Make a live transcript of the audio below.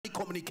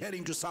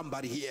communicating to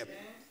somebody here?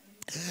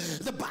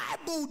 The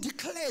Bible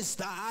declares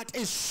that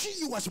as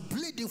she was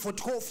bleeding for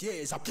 12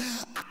 years,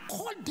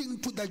 according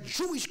to the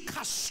Jewish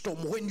custom,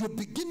 when you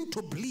begin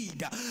to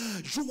bleed,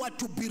 you are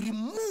to be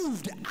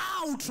removed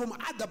out from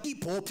other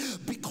people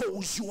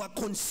because you are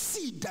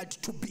considered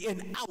to be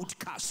an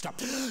outcast.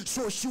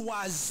 So she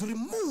was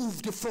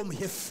removed from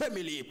her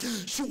family.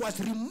 She was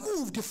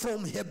removed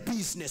from her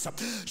business.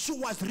 She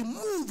was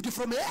removed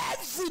from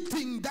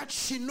everything that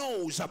she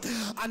knows.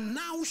 And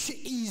now she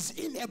is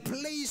in a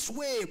place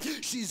where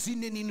she's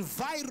in an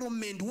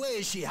environment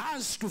where she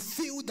has to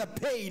feel the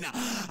pain,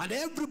 and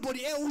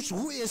everybody else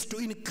who is to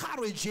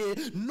encourage her,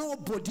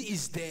 nobody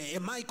is there.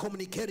 Am I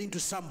communicating to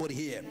somebody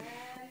here?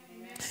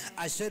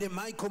 I said, am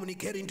I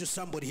communicating to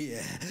somebody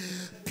here?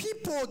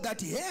 People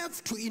that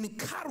have to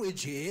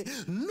encourage her,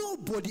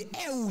 nobody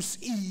else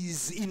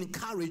is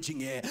encouraging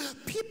her.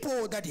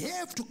 People that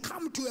have to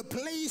come to a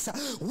place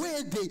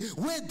where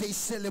they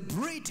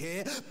celebrate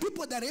her,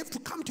 people that have to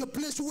come to a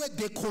place where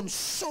they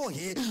console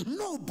her,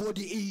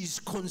 nobody is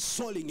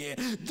consoling her.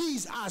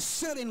 These are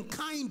certain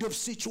kind of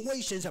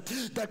situations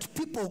that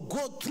people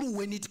go through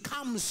when it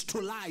comes to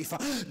life.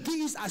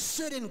 These are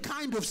certain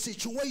kind of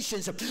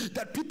situations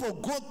that people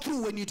go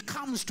through when it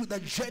comes to the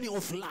journey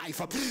of life.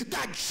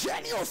 The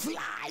journey of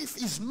life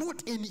is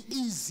not an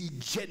easy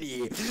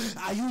journey.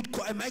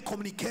 Am I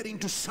communicating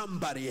to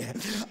somebody?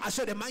 I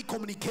said, am I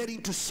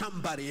communicating to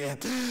somebody?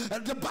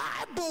 The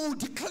Bible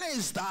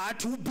declares that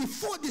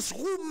before this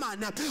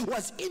woman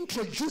was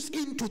introduced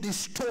into this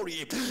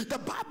story, the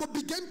Bible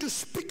began to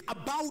speak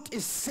about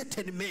a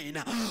certain man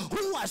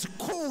who was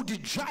called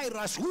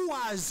Jairus, who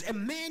was a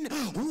man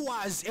who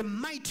was a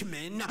mighty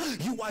man.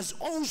 He was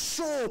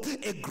also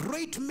a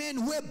great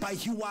man, whereby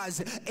he was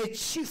a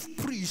chief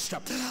priest.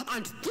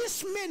 And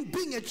this man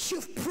being a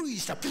chief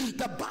priest,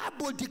 the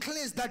Bible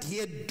declares that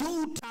her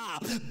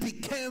daughter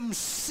became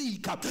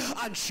sick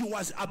and she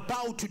was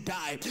about to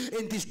die,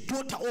 and this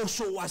daughter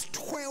also was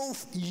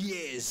 12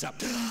 years.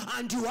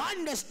 And you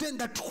understand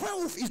that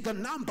 12 is the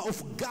number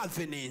of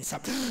governance.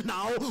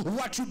 Now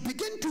what you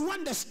begin to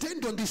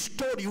understand on this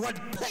story, what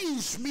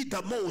pains me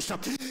the most,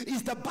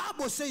 is the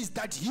Bible says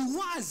that he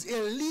was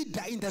a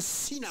leader in the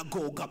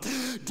synagogue.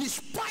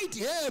 Despite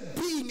her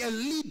being a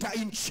leader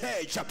in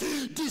church,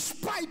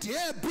 despite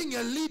her being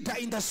a leader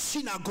in the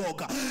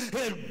synagogue,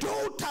 her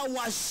daughter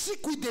was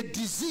sick with a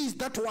disease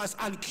that was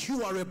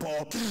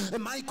incurable.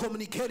 Am I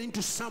communicating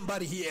to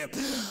somebody here?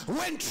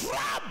 When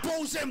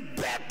troubles and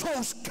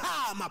battles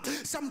come,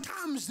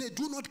 sometimes they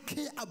do not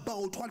care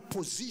about what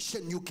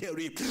position you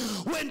carry.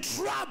 When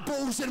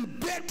troubles and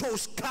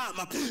battles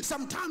come,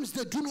 sometimes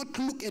they do not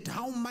look at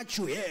how much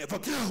you have.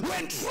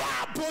 When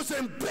troubles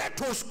and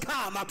battles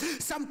come,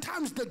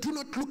 sometimes they do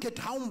not look at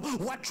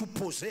what you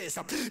possess.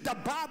 The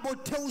Bible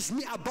tells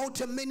me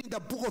about a man in the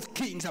book of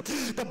Kings.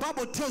 The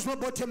Bible tells me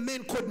about a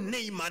man called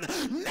Naaman.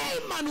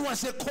 Naaman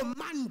was a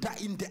commander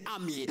in the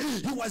army.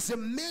 He was a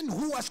man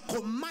who was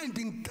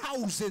commanding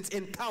thousands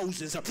and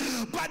thousands.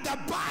 But the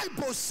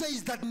Bible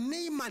says that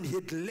Naaman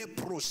had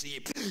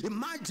leprosy.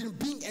 Imagine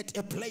being at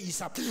a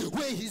place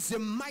where he's a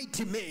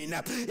mighty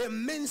man, a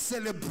man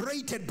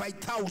celebrated by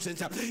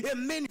thousands, a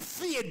man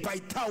feared by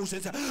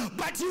thousands,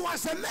 but he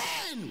was a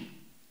man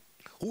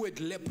who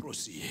had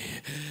leprosy.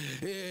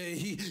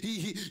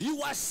 He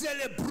was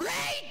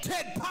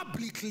celebrated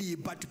publicly,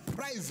 but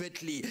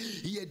privately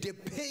he had a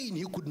pain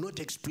he could not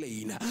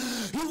explain.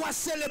 He was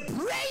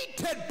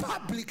celebrated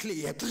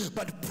publicly,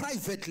 but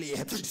privately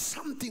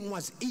something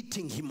was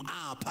eating him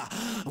up.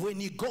 When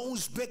he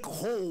goes back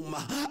home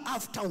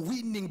after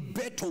winning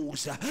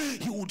battles,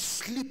 he would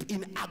sleep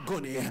in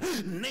agony.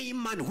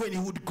 Naaman, when he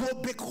would go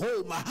back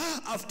home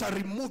after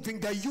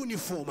removing the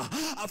uniform,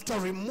 after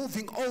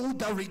removing all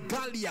the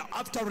regalia,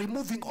 after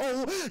removing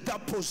all the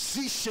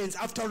positions,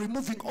 after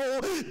removing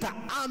all the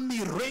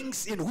army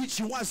ranks in which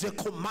he was a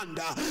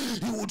commander,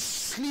 he would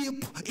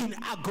sleep in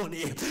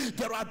agony.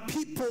 There are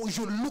people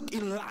you look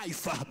in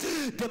life,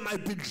 they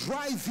might be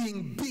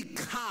driving big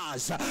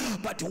cars,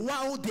 but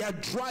while they are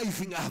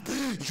driving,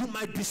 you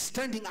might be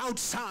standing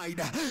outside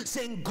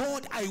saying,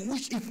 God, I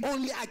wish if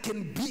only I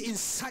can be in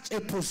such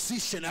a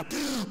position.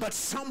 But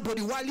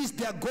somebody, while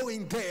they are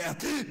going there,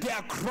 they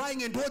are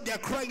crying, and what they are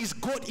crying is,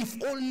 God, if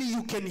only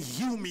you can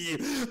heal me.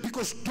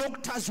 Because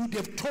doctors would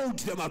have told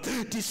them,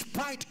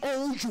 despite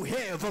all you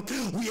have,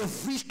 we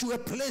have reached to a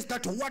place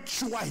that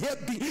what you are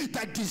having,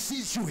 that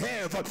disease you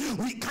have,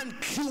 we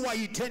can't cure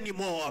it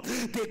anymore.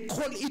 They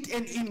call it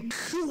an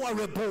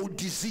incurable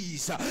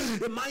disease.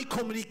 Am I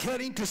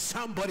communicating to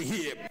somebody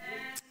here?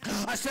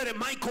 I said,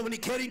 am I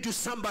communicating to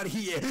somebody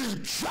here?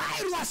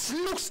 Jairus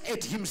looks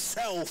at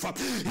himself.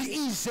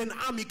 He is an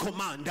army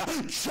commander.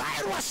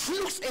 Jairus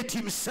looks at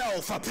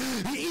himself.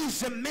 He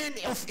is a man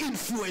of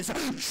influence.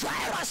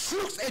 Jairus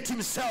looks at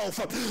himself.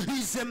 He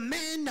is a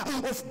man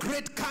of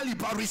great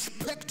caliber,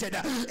 respected,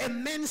 a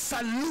man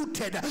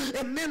saluted,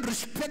 a man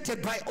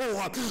respected by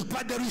all.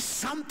 But there is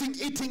something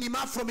eating him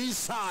up from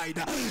inside.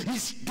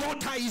 His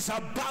daughter is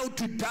about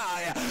to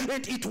die,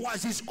 and it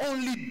was his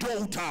only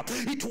daughter.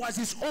 It was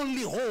his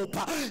only hope. hope.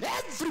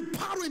 Every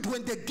parent,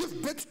 when they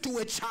give birth to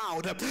a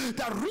child,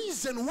 the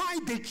reason why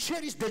they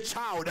cherish the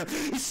child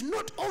is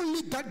not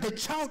only that the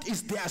child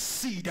is their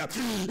seed,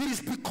 it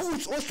is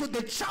because also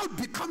the child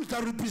becomes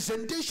the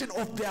representation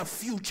of their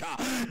future.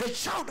 The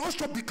child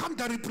also becomes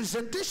the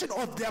representation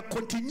of their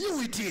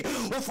continuity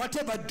of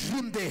whatever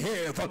dream they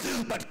have.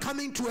 But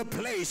coming to a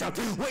place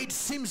where it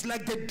seems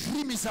like the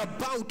dream is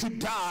about to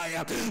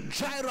die,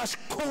 Jairus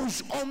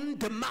calls on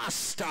the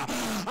master,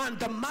 and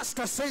the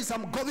master says,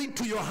 I'm going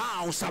to your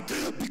house,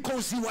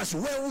 because he was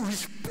well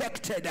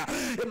respected.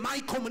 Am I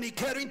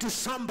communicating to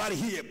somebody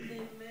here?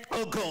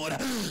 Oh God,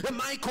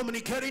 am I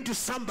communicating to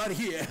somebody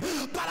here?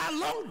 But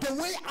along the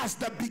way, as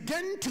they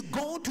began to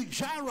go to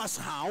Jairus'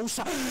 house,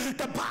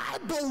 the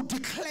Bible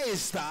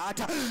declares that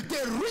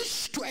they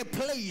reached to a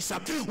place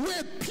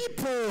where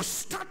people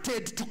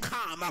started to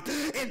come,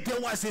 and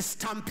there was a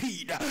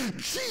stampede.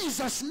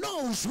 Jesus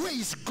knows where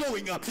he's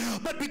going,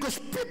 but because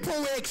people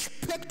were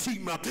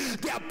expecting him,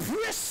 they are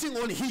pressing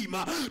on him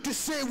to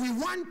say, we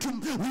want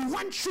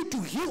you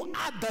to heal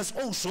others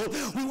also.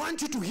 We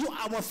want you to heal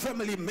our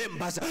family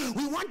members.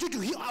 We want you to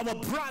heal our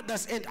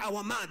brothers and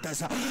our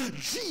mothers.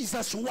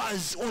 Jesus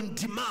was on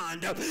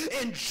demand,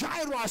 and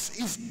Jairus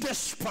is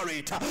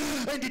desperate.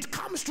 And it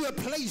comes to a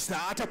place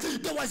that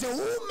there was a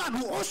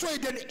woman who also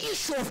had an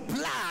issue of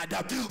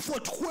blood for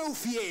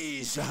 12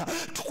 years.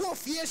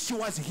 12 years she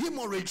was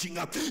hemorrhaging.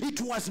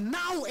 It was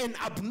now an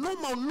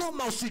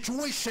normal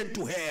situation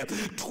to her.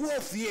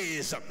 12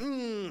 years.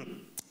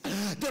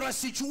 There are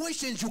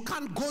situations you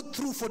can't go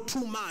through for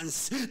 2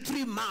 months,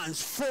 3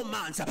 months, 4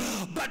 months.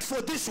 But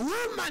for this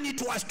woman,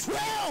 it was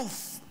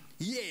 12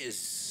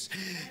 years.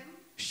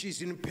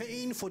 She's in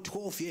pain for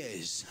 12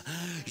 years.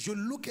 You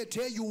look at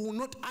her, you will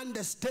not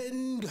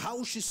understand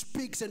how she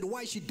speaks and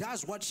why she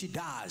does what she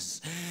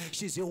does.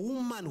 She's a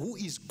woman who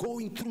is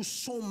going through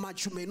so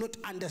much you may not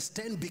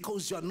understand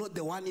because you are not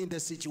the one in the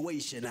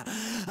situation.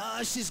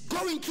 She's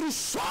going through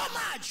so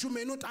much you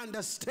may not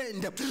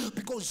understand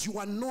because you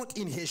are not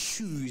in her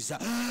shoes.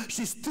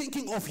 She's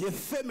thinking of her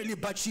family,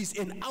 but she's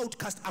an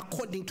outcast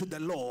according to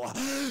the law.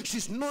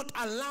 She's not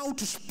allowed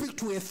to speak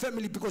to her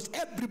family because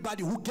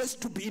everybody who gets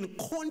to be in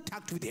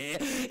contact with her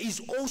is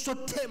also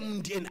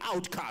termed an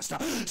outcast.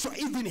 So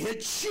even her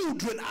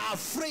children are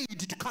afraid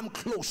to come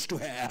close to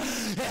her.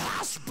 Her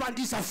husband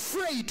is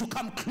afraid to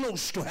come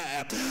close to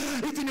her.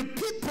 Even the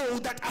people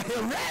that are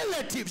her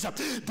relatives,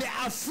 they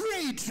are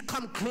afraid to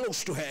come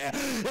close to her.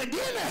 And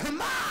in her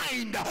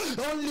mind,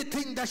 the only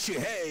thing that she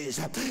has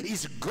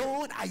is,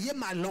 God, I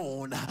am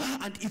alone,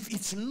 and if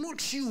it's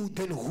not you,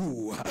 then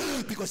who?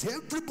 Because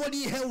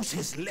everybody else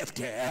has left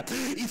her.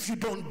 If you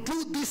don't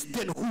do this,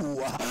 then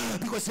who?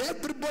 Because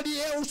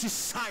everybody else is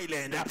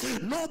silent.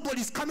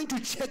 Nobody's coming to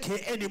check her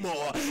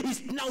anymore.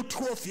 It's now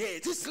 12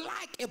 years. It's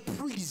like a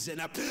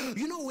prison.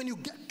 You know, when you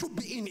get to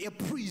be in a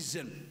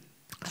prison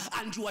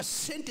and you are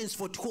sentenced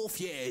for 12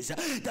 years,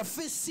 the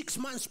first 6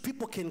 months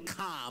people can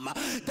come,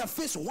 the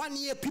first 1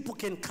 year people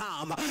can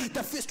come,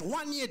 the first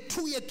 1 year,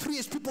 2 years, 3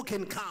 years people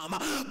can come,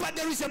 but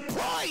there is a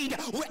point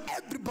where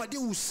everybody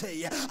will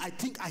say, I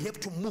think I have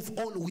to move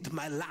on with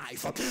my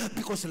life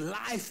because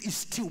life is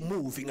still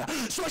moving.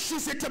 So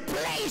she's at a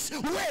place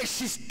where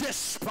she's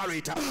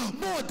desperate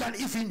more than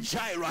even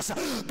Jairus,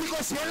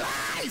 because her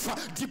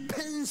life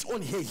depends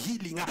on her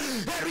healing.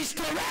 Her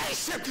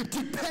restoration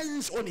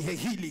depends on her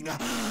healing.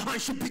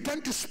 And she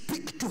began to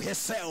speak to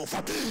herself.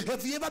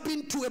 Have you ever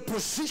been to a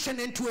position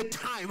and to a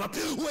time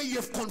where you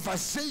have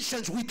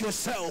conversations with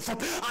yourself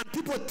and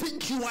people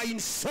think you are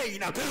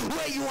insane,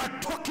 where you are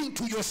talking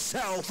to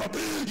yourself,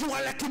 you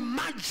are like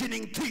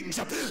imagining things,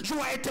 you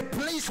are at a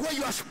place where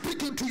you are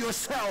speaking to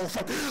yourself,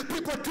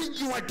 people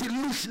think you are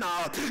delusional?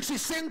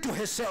 She's saying to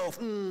herself,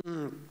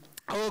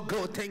 oh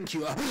God, thank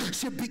you.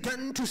 She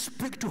began to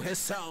speak to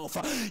herself.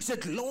 She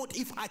said, Lord,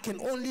 if I can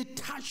only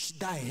touch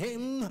the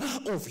hem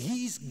of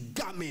his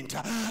garment,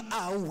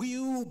 I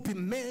will be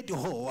made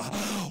whole.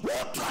 Who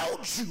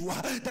told you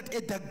that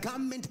at the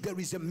garment there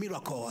is a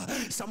miracle?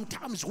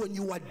 Sometimes when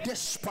you are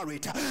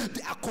desperate,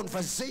 there are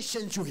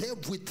conversations you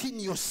have within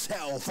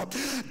yourself.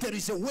 There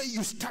is a way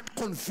you start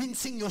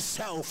convincing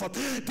yourself.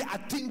 There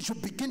are things you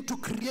begin to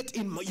create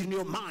in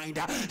your mind.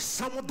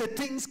 Some of the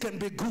things can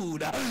be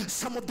good.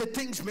 Some of the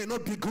things may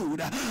not be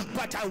good,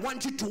 but I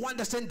want you to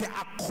understand there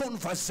are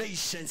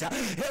conversations.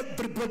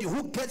 Everybody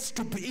who gets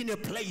to be in a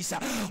place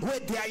where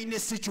they are in a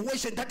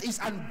situation that is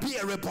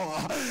unbearable,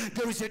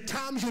 there is a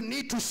time you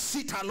need to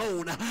sit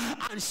alone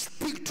and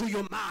speak to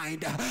your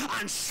mind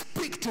and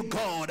speak to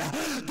God.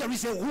 There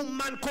is a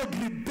woman called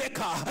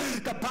Rebecca.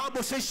 The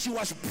Bible says she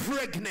was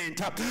pregnant,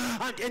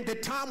 and in the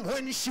time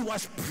when she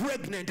was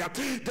pregnant,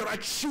 there are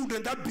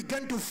children that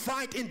began to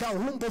fight in the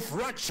womb of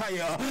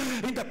Rachel.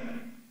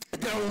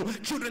 the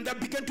children that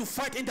began to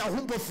fight in the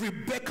womb of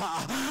Rebecca.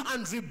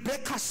 And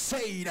Rebecca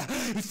said,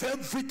 if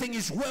everything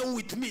is well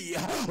with me,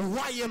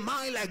 why am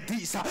I like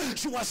this?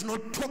 She was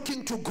not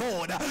talking to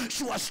God.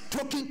 She was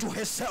talking to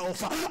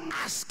herself,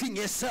 asking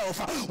herself,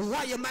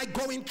 why am I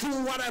going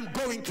through what I'm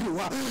going through?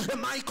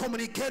 Am I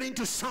communicating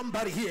to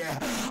somebody here?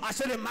 I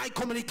said, am I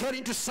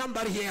communicating to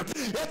somebody here?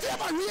 Have you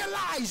ever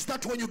realized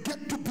that when you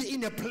get to be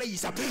in a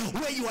place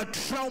where you are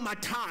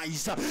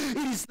traumatized, it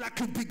is like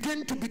you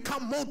begin to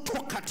become more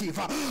talkative?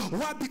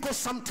 Why? Because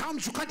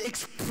sometimes you can't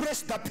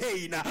express the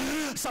pain.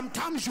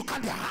 Sometimes you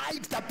can't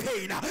hide the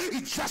pain.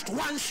 It just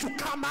wants to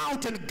come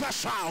out and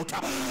gush out.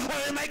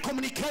 Am I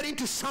communicating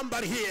to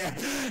somebody here?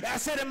 I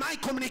said, am I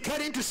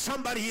communicating to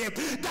somebody here?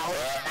 The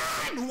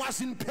woman was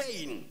in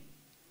pain.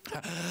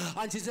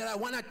 And she said, I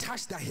want to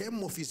touch the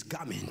hem of his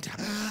garment.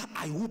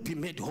 I will be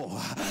made whole.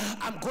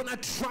 I'm going to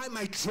try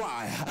my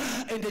try.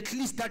 And at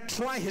least that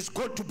try has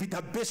got to be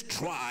the best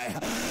try.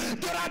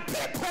 There are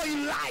people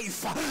in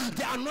life,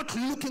 they are not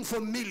looking for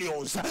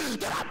millions.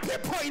 There are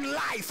people in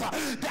life,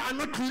 they are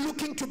not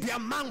looking to be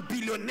among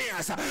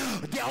billionaires.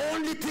 The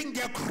only thing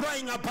they're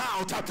crying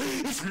about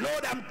is,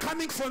 Lord, I'm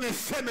coming from a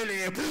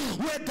family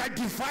where that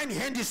divine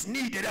hand is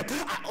needed.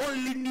 I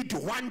only need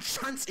one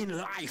chance in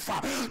life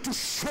to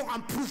show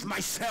and prove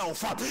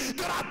myself.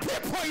 There are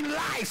people in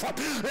life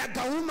like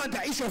the woman,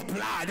 the issue of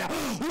blood,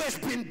 who has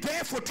been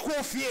there for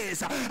 12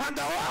 years, and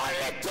the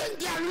only thing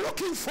they are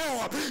looking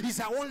for is,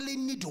 I only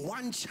need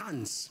one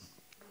chance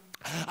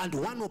and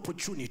one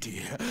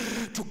opportunity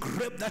to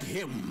grab that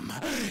hem.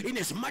 In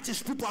as much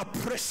as people are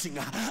pressing,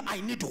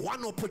 I need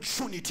one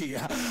opportunity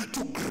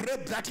to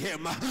grab that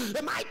hem.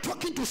 Am I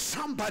talking to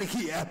somebody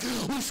here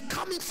who's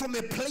coming from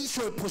a place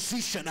or a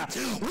position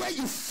where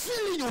you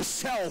feel in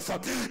yourself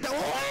the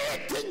only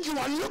thing you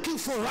are looking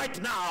for right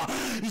now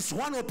is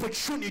one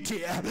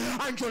opportunity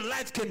and your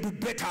life can be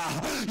better?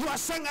 You are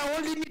saying, I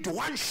only need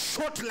one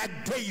shot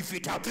like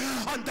David,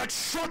 and that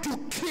shot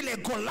will kill a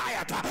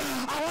Goliath.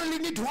 I only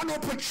need one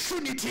opportunity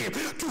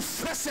to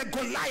face a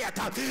Goliath,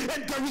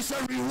 and there is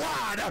a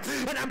reward,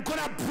 and I'm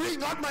gonna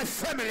bring out my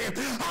family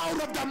out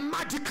of the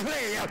muddy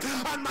clay,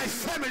 and my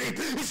family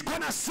is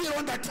gonna sit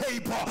on the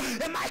table.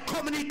 Am I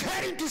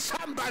communicating to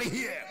somebody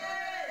here?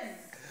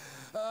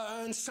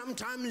 And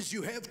sometimes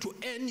you have to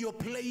earn your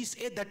place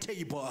at the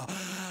table.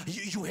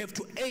 You have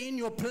to earn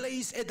your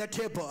place at the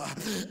table.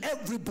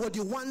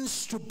 Everybody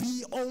wants to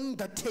be on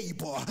the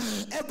table.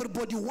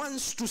 Everybody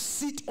wants to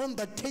sit on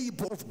the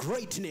table of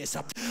greatness.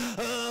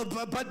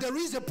 But there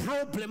is a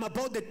problem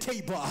about the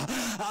table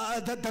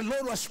that the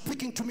Lord was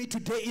speaking to me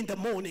today in the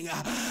morning.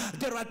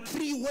 There are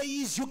 3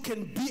 ways you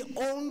can be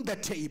on the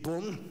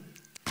table.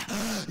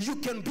 You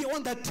can be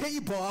on the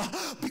table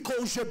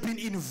because you've been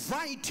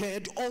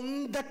invited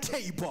on the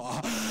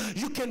table.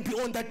 You can be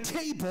on the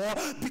table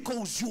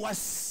because you are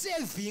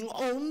serving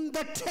on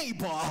the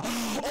table.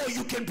 Or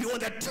you can be on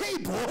the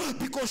table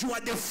because you are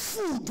the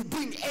food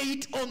being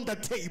ate on the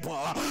table.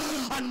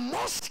 And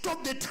most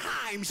of the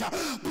times,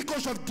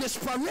 because of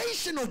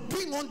desperation of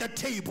being on the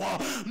table,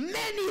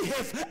 many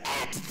have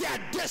ate their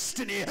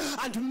destiny,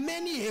 and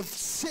many have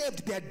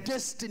saved their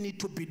destiny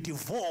to be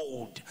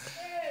devoured.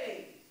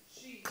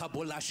 So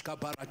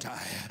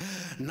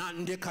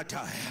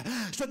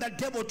the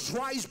devil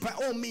tries by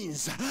all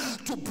means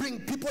to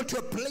bring people to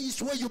a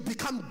place where you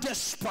become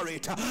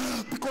desperate,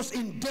 because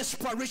in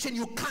desperation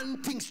you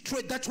can't think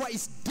straight. That's why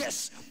it's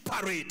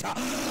desperate.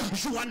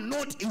 You are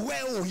not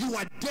well, you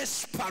are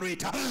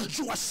desperate.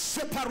 You are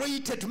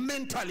separated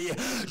mentally.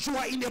 You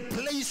are in a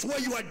place where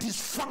you are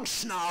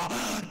dysfunctional.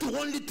 The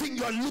only thing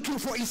you are looking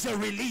for is a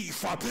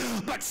relief,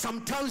 but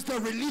sometimes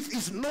the relief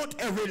is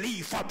not a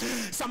relief.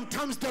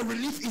 Sometimes the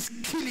relief is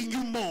killing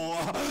you more.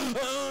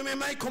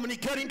 Am I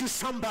communicating to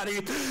somebody?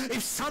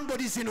 If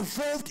somebody is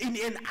involved in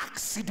an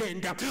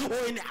accident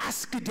or an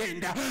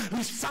accident,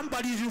 if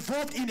somebody is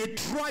involved in a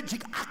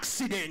tragic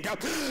accident,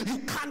 you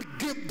can't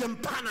give them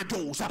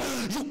Panadols,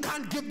 you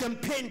can't give them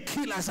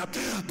painkillers,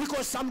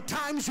 because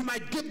sometimes you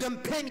might give them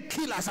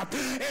painkillers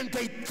and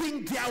they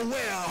think they are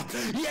well,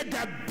 yet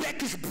their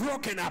back is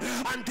broken,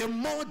 and the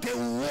more they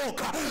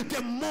walk,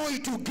 the more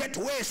it will get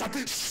worse.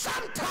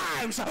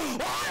 Sometimes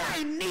all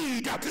I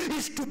need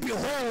is to be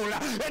whole,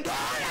 and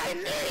all I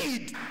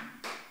need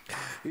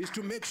is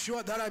to make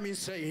sure that I'm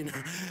insane.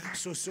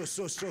 So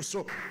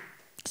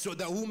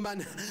the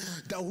woman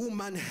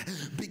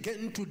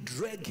began to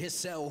drag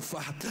herself,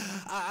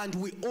 and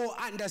we all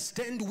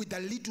understand with the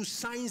little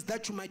signs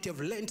that you might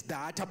have learned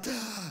that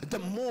the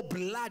more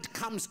blood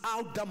comes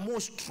out, the more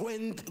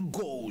strength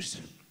goes.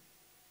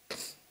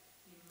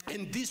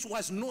 And this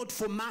was not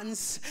for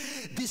months,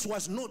 this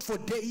was not for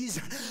days,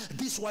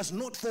 this was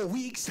not for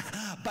weeks,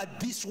 but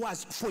this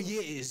was for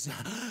years.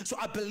 So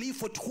I believe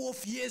for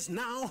 12 years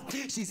now,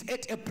 she's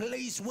at a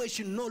place where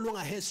she no longer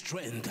has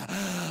strength.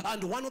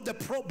 And one of the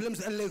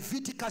problems,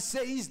 Leviticus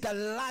says, the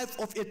life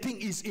of a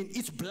thing is in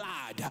its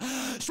blood.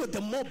 So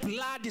the more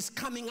blood is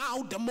coming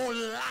out, the more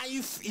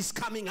life is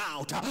coming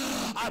out.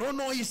 I don't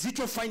know, is it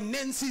your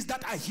finances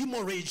that are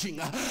hemorrhaging?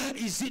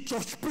 Is it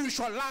your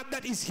spiritual life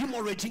that is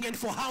hemorrhaging? And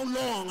for how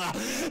long?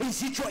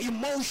 Is it your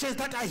emotions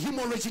that are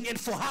hemorrhaging, and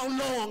for how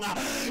long?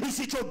 Is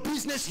it your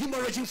business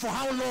hemorrhaging, for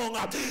how long?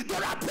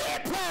 There are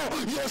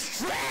people, your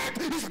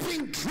strength is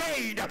being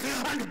drained,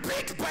 and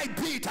bit by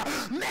bit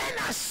men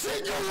are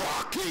seeing you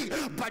walking,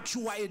 but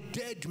you are a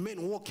dead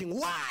man walking.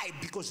 Why?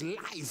 Because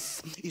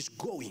life is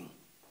going.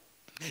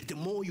 The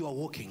more you are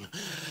walking,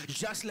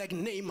 just like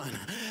Naaman,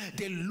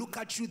 they look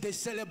at you, they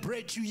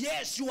celebrate you.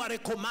 Yes, you are a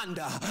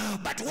commander,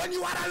 but when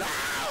you are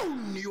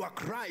alone, you are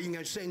crying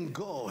and saying,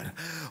 God,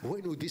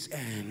 when will this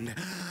end?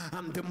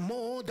 And the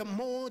more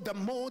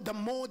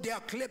they are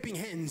clapping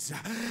hands,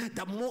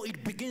 the more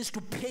it begins to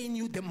pain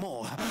you the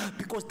more,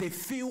 because they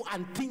feel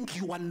and think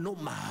you are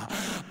normal,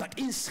 but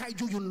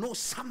inside you, you know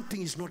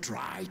something is not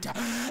right.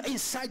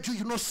 Inside you,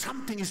 you know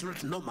something is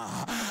not normal.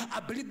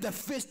 I believe the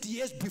first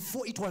years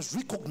before it was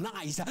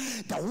recognized,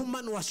 the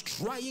woman was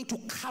trying to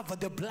cover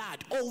the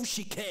blood all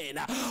she can,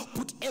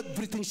 put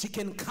everything she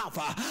can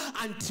cover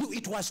until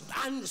it was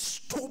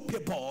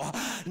unstoppable.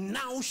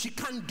 Now she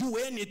can't do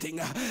anything.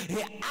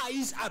 Her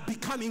eyes are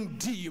becoming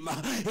dim,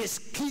 her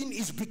skin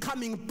is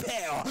becoming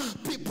pale.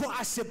 People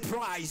are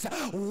surprised.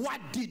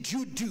 What did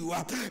you do?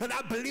 And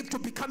I believe to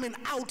become an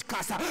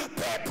outcast,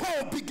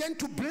 people began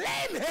to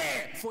blame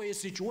her for a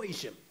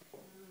situation.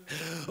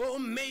 Oh,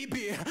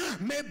 maybe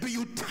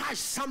you touched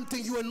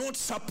something you were not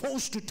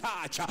supposed to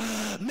touch.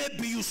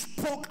 Maybe you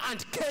spoke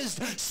and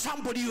cursed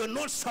somebody you were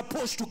not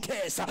supposed to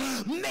curse.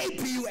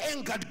 Maybe you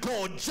angered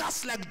God,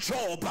 just like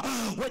Job.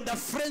 When the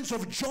friends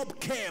of Job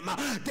came,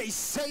 they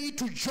say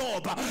to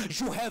Job,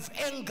 you have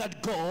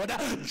angered God.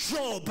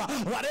 Job,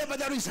 whatever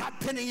that is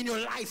happening in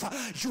your life,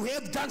 you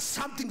have done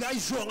something that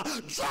is wrong.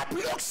 Job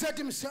looks at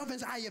himself and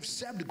says, I have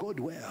served God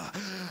well.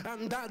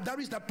 And that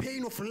is the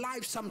pain of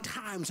life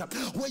sometimes,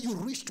 where you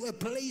reach to a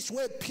place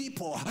where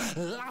people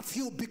love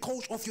you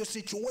because of your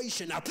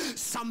situation.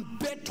 Some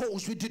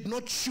battles we did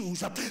not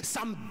choose.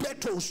 Some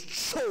battles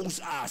chose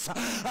us.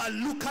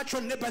 Look at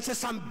your neighbor and say,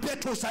 some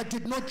battles I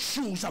did not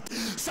choose.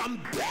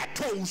 Some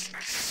battles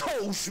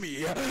chose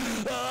me. Look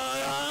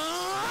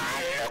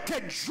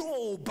at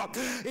Job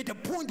at the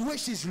point where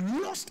she's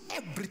lost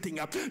everything.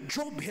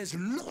 Job has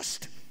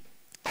lost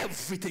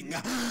everything,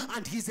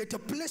 and he's at a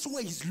place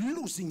where he's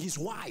losing his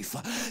wife,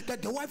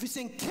 that the wife is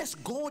saying, curse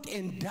God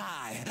and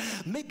die.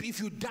 Maybe if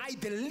you die,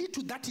 the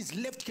little that is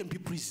left can be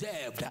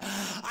preserved.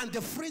 And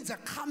the friends are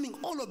coming,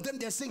 all of them,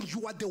 they're saying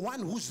you are the one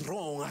who's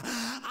wrong.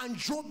 And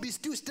Job is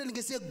still standing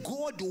and saying,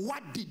 God,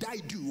 what did I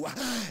do?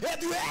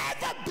 Have you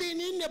ever been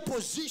in a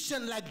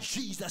position like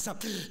Jesus?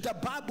 The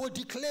Bible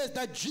declares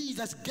that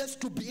Jesus gets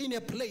to be in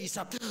a place,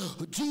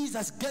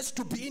 Jesus gets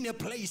to be in a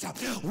place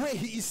where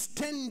he is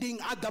standing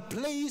at the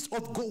place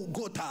of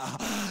Golgotha.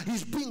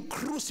 He's being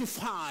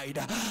crucified,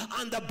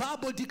 and the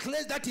Bible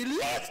declares that he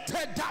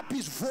lifted up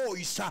his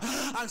voice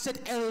and said,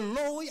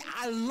 Eloi,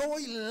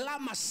 Eloi,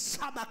 lama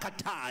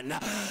sabachthani.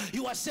 He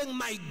was saying,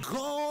 my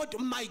God,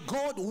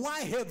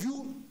 why have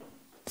you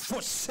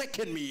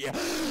forsaken me?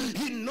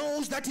 He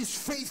knows that he's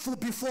faithful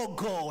before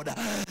God.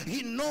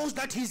 He knows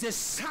that he's a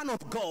son of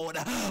God,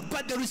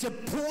 but there is a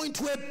point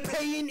where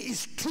pain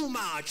is too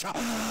much,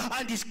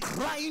 and he's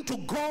crying to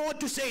God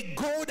to say,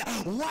 God,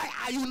 why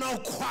are you now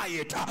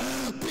quiet?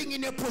 Being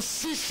in a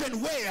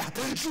position where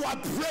you are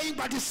praying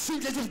but it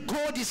seems as if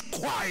God is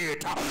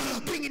quiet.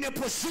 Being in a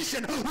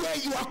position where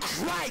you are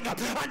crying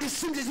and it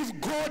seems as if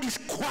God is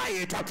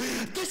quiet.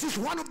 This is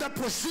one of the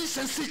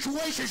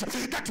situations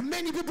that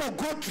many people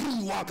go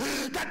through.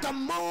 That the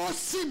more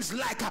seems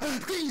like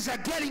things are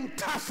getting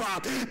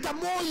tougher, the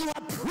more you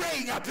are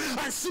praying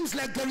and seems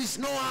like there is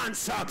no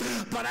answer.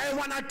 But I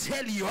want to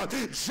tell you,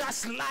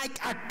 just like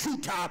a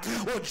tutor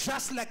or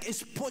just like a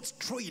sports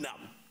trainer,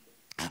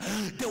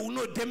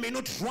 they may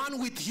not run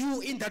with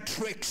you in the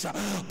tracks,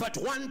 but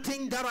one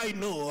thing that I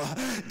know,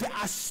 they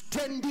are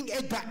standing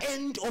at the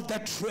end of the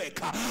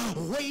track,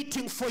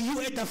 waiting for you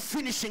at the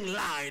finishing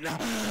line.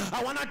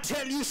 I want to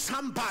tell you,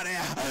 somebody,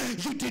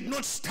 you did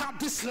not start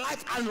this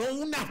life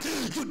alone.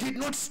 You did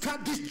not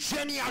start this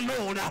journey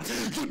alone.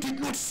 You did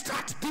not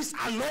start this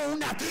alone.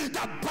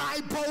 The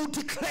Bible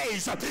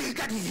declares that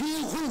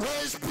he who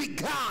has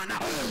begun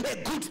a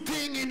good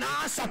thing in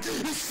us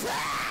is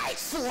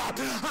faithful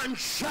and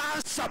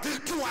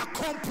just to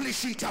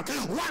accomplish it.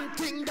 One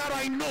thing that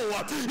I know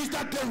is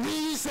that there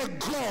is a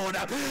God.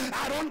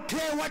 I don't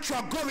care what you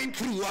are going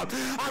through.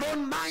 I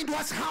don't mind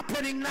what's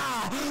happening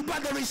now,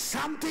 but there is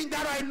something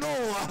that I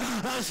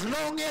know. As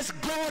long as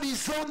God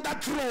is on the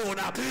throne,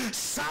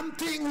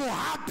 something will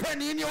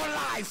happen in your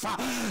life.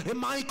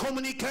 Am I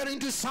communicating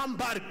to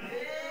somebody?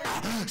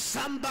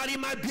 Somebody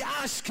might be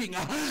asking,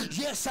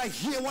 yes, I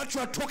hear what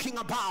you're talking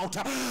about,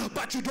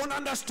 but you don't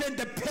understand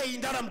the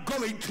pain that I'm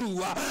going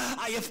through.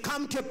 I have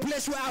come to a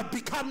place where I've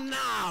become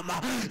numb.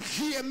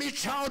 Hear me,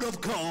 child of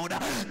God.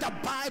 The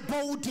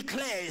Bible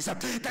declares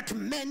that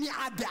many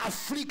are the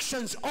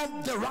afflictions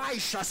of the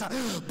righteous,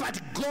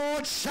 but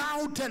God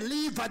shall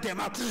deliver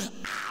them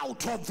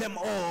out of them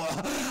all.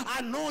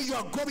 I know you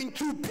are going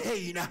through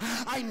pain.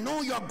 I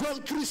know you are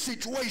going through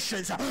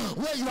situations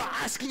where you are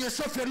asking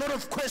yourself a lot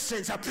of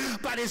questions.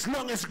 But as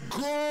long as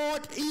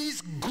God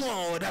is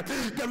God,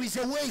 there is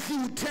a way he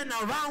will turn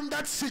around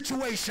that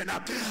situation.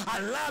 I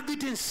love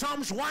it in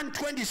Psalms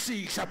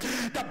 126.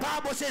 The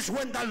Bible says,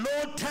 when the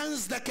Lord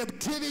turns the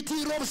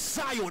captivity of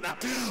Zion,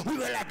 we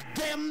were like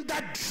them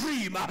that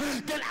dream.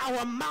 Then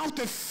our mouth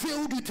is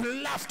filled with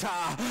laughter.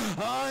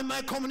 Am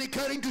I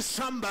communicating to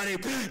somebody?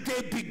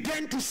 They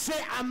began to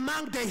say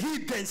among the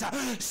heathens,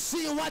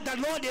 see what the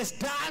Lord has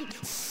done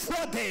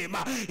for them.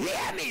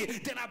 Hear me.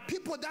 There are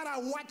people that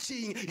are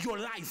watching your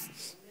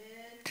life.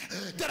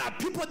 There are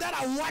people that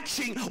are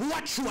watching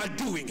what you are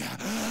doing,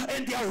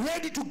 and they are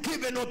ready to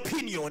give an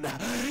opinion.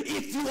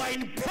 If you are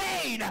in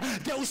pain,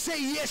 they will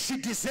say, yes, she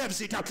deserves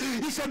it.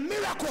 If a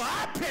miracle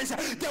happens,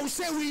 they will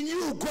say, we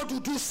knew God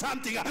would do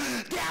something. They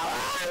are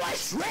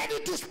always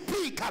ready to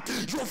speak.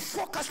 Your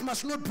focus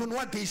must not be on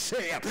what they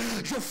say.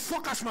 Your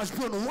focus must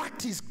be on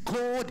what is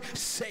God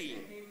saying.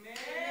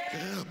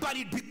 But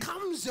it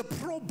becomes a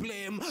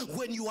problem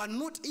when you are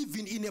not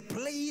even in a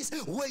place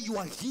where you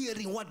are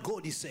hearing what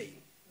God is saying.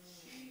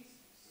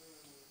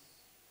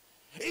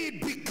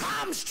 It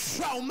becomes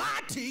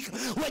traumatic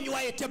when you are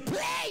at a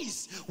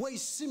place where it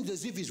seems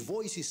as if his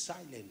voice is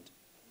silent.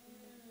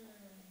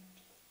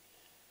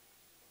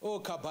 Oh,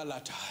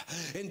 Kabbalata.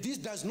 And this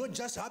does not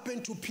just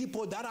happen to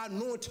people that are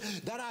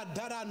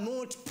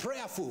not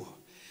prayerful.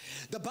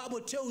 The Bible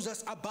tells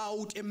us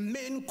about a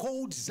man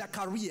called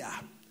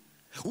Zachariah,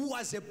 who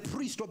was a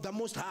priest of the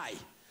Most High,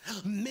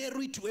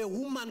 married to a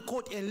woman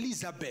called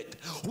Elizabeth,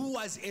 who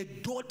was a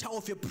daughter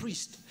of a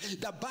priest.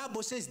 The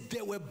Bible says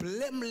they were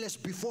blameless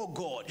before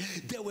God.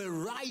 They were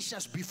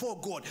righteous before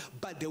God,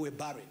 but they were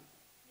barren.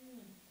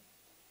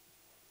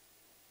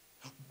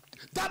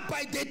 That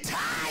by the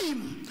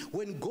time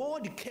when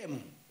God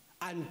came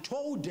and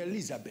told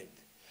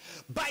Elizabeth,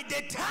 by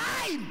the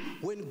time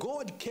when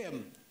God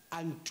came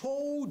and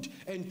told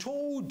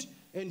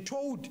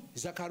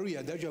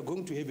Zachariah that you are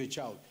going to have a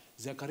child,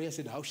 Zachariah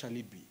said, how shall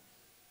it be?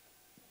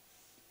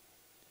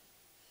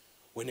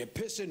 When a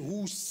person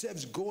who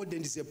serves God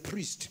and is a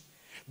priest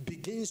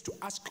begins to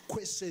ask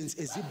questions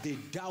as if they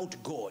doubt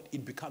God,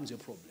 it becomes a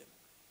problem.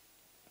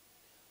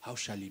 How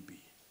shall it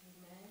be?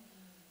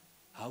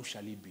 How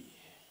shall it be?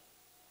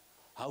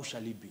 How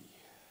shall it be?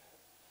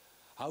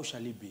 How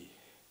shall it be?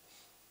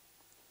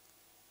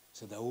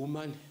 So the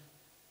woman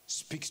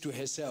speaks to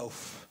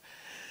herself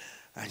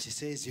and she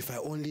says, if I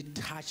only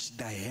touch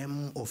the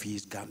hem of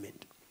his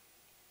garment,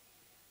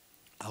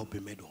 I'll be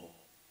made whole.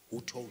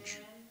 Who told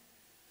you?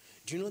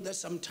 Do you know that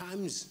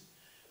sometimes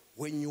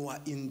when you are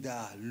in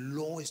the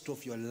lowest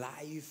of your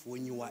life,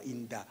 when you are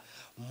in the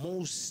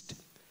most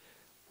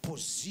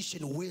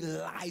position where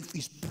life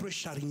is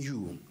pressuring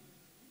you,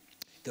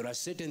 there are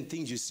certain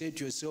things you say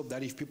to yourself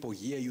that if people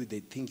hear you, they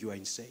think you are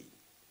insane.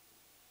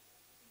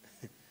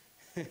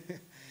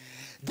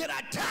 There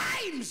are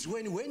times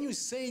when you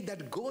say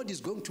that God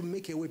is going to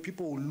make a way,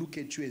 people will look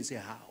at you and say,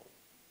 how?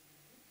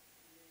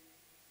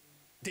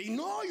 They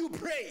know you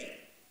pray.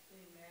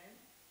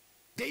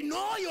 They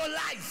know your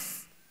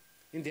life.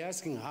 And they're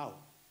asking how.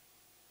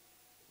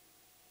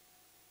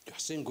 You're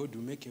saying God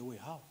will make a way.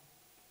 How?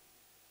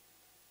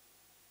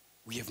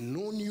 We have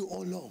known you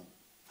all along.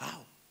 How?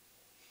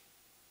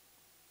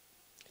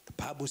 The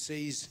Bible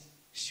says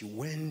she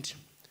went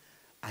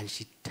and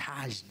she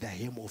touched the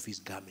hem of his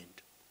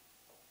garment.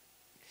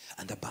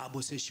 And the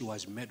Bible says she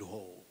was made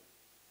whole.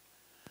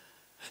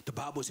 The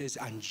Bible says,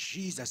 and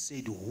Jesus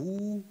said,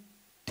 who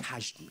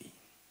touched me?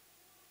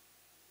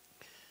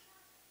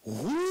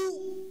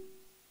 Who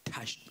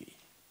touched me?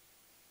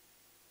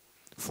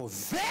 For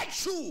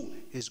virtue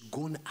is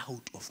gone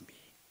out of me.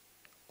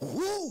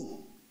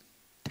 Who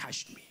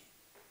touched me?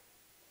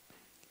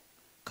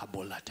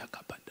 Kabolata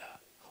kabada.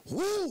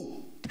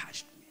 Who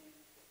touched me?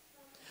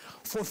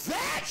 For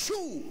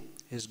virtue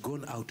is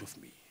gone out of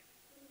me.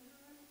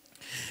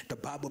 The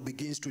Bible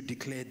begins to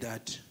declare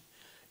that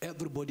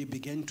everybody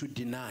began to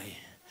deny.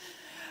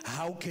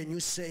 How can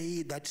you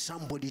say that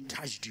somebody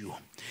touched you?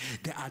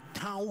 There are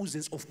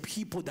thousands of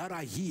people that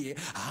are here.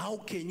 How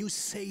can you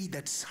say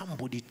that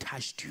somebody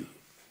touched you?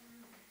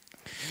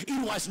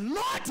 It was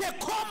not a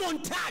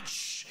common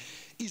touch.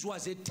 It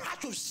was a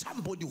touch of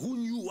somebody who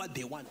knew what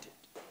they wanted.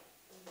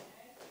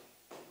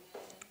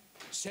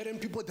 Certain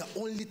people, the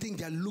only thing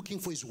they are looking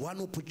for is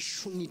one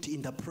opportunity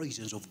in the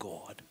presence of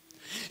God.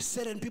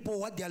 Certain people,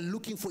 what they are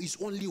looking for is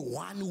only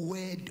one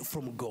word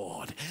from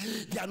God.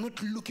 They are not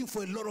looking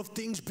for a lot of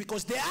things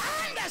because they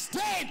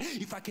understand,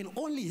 if I can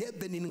only have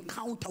an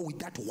encounter with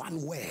that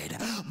one word,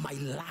 my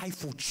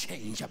life will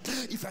change.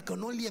 If I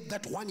can only have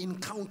that one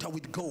encounter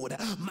with God,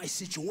 my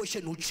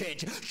situation will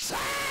change.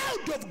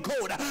 Child of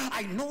God,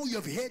 I know you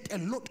have heard a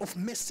lot of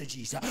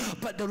messages,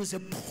 but there is a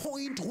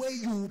point where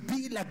you will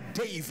be like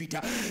David.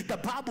 The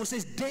Bible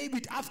says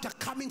David, after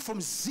coming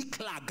from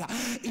Ziklag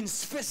in 1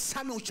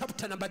 Samuel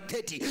chapter number 30,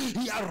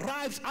 he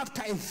arrives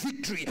after a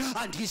victory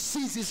and he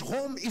sees his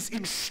home is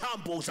in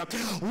shambles. One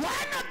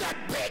of the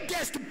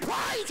biggest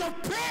points of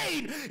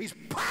pain is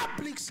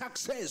public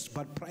success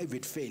but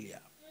private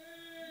failure.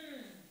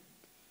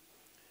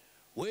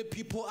 where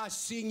people are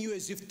seeing you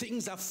as if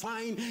things are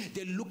fine.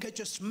 They look at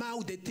your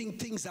smile, they think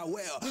things are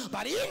well.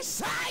 But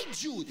inside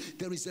you,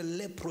 there is a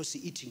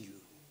leprosy eating you.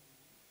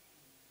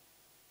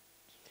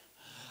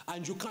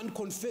 And you can't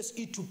confess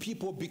it to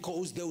people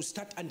because they will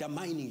start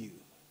undermining you.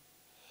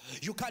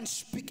 You can't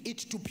speak it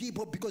to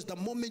people because the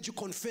moment you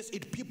confess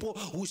it, people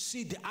will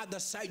see the other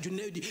side you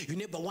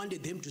never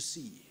wanted them to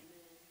see.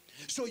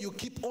 So you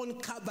keep on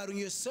covering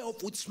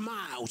yourself with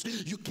smiles.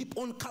 You keep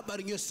on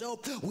covering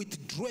yourself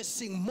with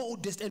dressing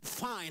modest and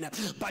fine.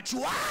 But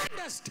you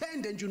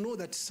understand and you know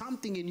that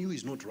something in you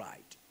is not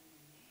right.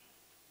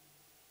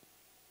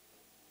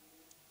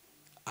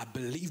 I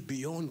believe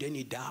beyond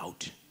any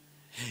doubt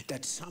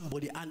that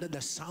somebody under the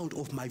sound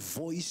of my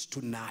voice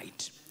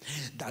tonight,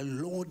 the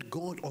Lord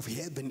God of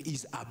heaven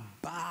is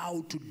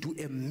about to do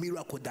a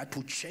miracle that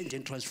will change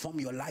and transform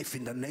your life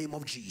in the name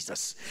of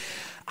Jesus.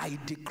 I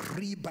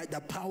decree by the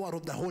power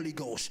of the Holy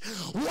Ghost,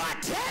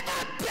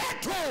 whatever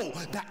battle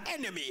the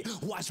enemy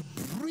was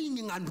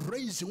bringing and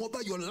raising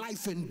over your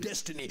life and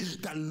destiny,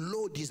 the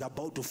Lord is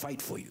about to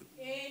fight for you.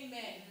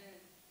 Amen.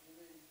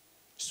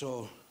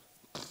 So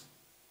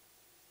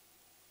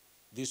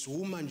this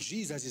woman,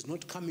 Jesus is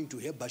not coming to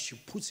her, but she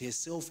puts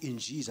herself in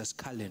Jesus'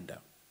 calendar.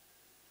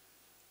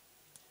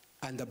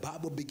 And the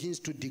Bible begins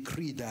to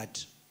decree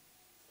that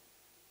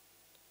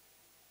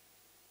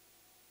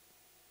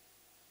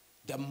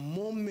the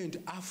moment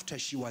after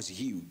she was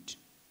healed,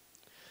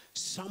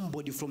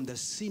 somebody from the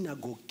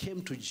synagogue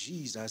came to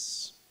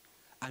Jesus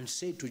and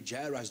said to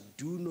Jairus,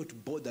 do not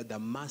bother the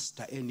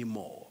master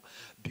anymore,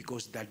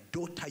 because the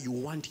daughter you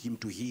want him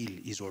to heal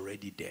is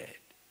already dead.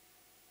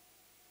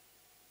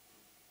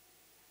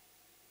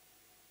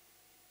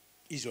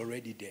 Is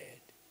already dead.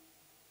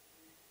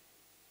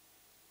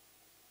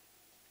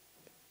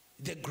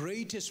 The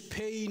greatest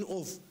pain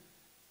of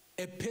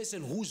a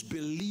person who's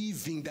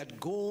believing that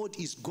God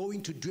is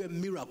going to do a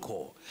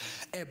miracle,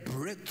 a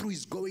breakthrough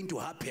is going to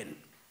happen,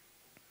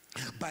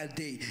 but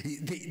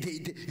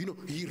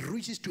he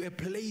reaches to a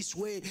place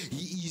where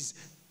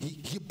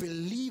he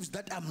believes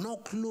that I'm now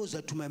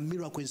closer to my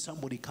miracle, and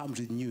somebody comes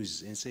with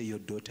news and say your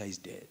daughter is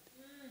dead.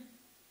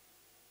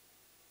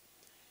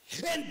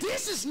 And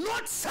this is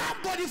not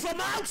somebody from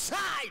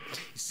outside,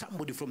 it's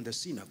somebody from the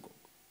synagogue.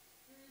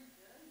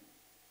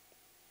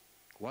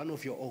 One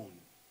of your own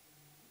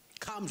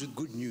comes with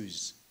good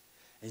news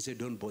and says,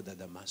 don't bother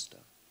the master.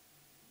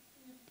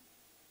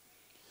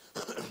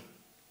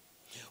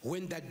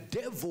 When the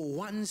devil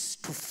wants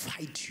to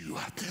fight you,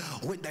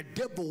 when the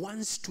devil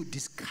wants to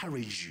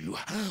discourage you,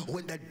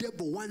 when the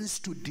devil wants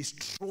to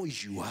destroy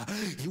you,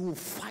 he will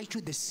fight you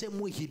the same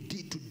way he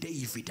did to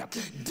David.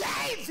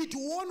 David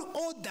won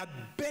all the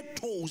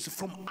battles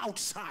from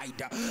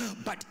outside,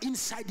 but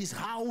inside his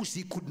house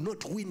he could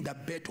not win the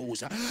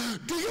battles.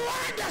 Do you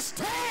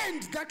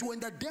understand that when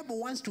the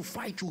devil wants to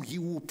fight you, he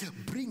will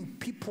bring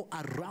people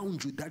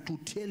around you that will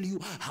tell you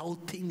how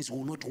things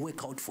will not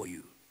work out for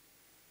you?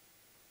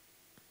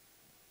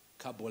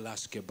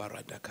 Kabolaske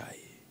Baradakai.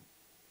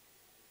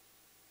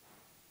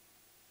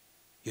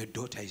 Your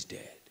daughter is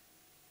dead.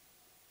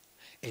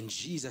 And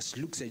Jesus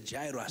looks at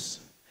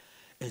Jairus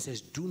and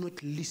says, do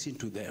not listen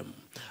to them,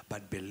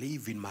 but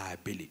believe in my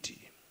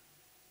ability.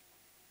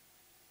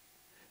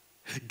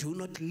 Do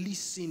not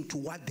listen to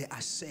what they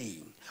are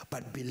saying,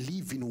 but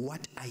believe in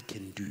what I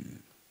can do.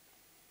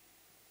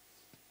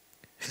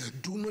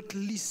 Do not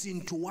listen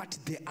to what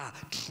they are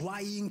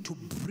trying to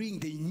bring,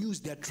 the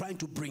news they are trying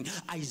to bring.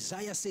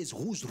 Isaiah says,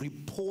 whose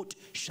report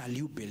shall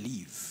you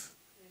believe?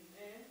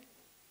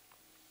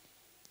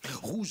 Amen.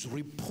 Whose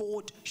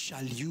report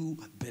shall you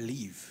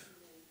believe?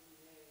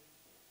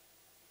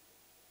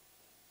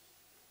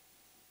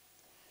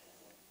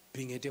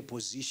 Being at a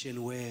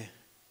position where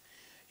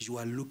you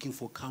are looking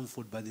for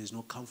comfort, but there's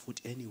no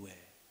comfort anywhere.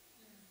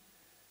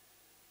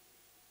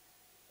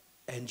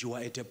 And you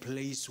are at a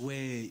place where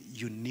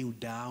you kneel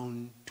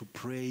down to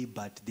pray,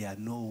 but there are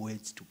no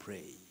words to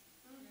pray.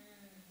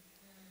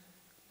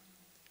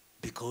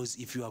 Because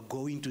if you are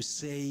going to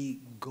say,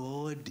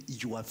 God,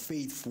 you are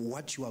faithful,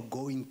 what you are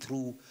going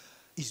through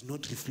is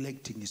not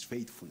reflecting his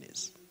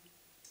faithfulness.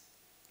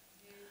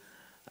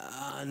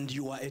 And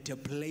you are at a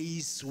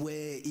place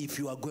where if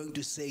you are going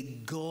to say,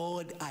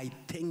 God, I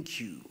thank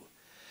you,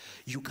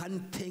 you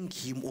can't thank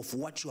him of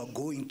what you are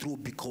going through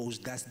because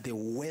that's the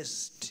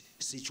worst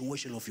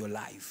situation of your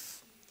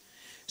life.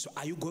 So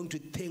are you going to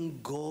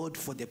thank God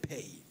for the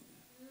pain?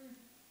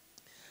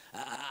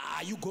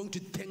 Are you going to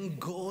thank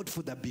God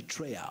for the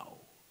betrayal?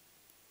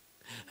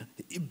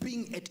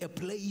 Being at a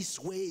place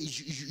where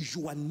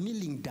you are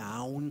kneeling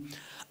down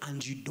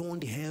and you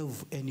don't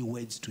have any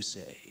words to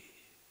say.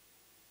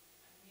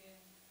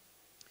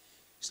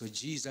 So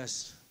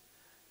Jesus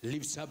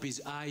lifts up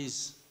his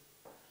eyes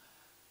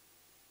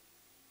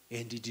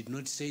and he did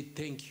not say,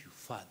 thank you,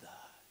 Father.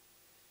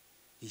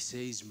 He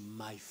says,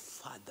 my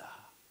Father,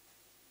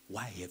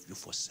 why have you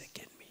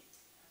forsaken me?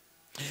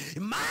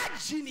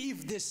 Imagine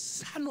if the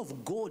Son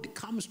of God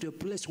comes to a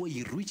place where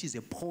he reaches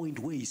a point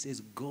where he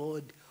says,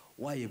 God,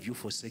 why have you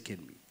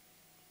forsaken me?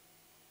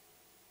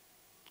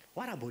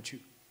 What about you?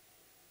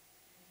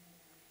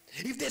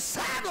 If the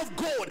Son of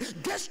God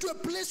gets to a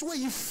place where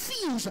he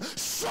feels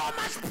so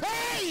much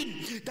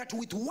pain that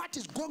with what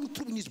is going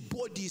through in his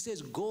body, he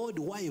says, God,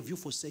 why have you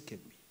forsaken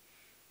me?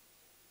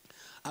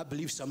 I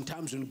believe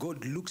sometimes when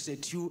God looks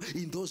at you,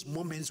 in those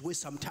moments where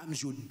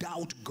sometimes you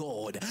doubt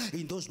God,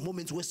 in those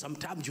moments where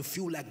sometimes you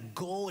feel like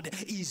God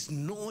is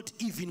not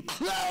even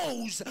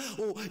close.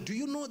 Or do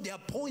you know there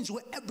are points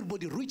where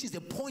everybody reaches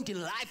a point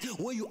in life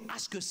where you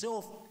ask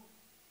yourself,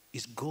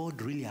 is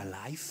God really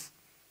alive?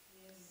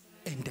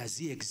 And does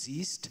he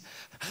exist?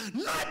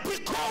 Not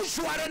because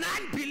you are an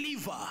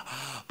unbeliever,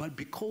 but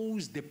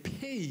because the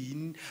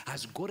pain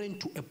has gotten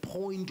to a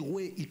point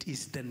where it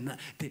is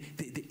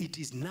it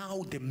is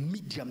now the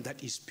medium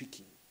that is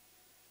speaking.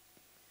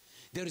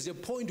 There is a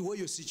point where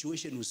your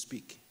situation will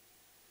speak.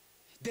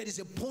 There is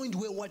a point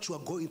where what you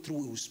are going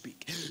through will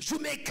speak. You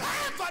may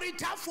cover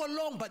it up for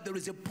long, but there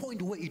is a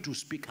point where it will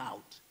speak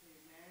out.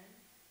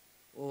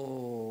 Amen.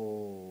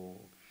 Oh.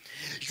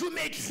 You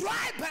may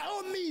try by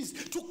all means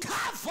to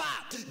cover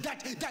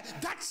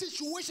that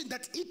situation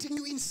that's eating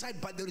you inside,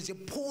 but there is a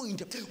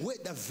point where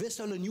the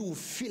vessel on you will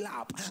fill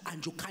up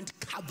and you can't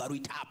cover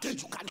it up. You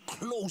can't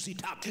close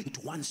it up. It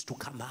wants to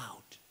come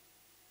out.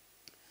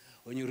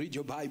 When you read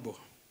your Bible,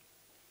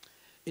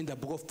 in the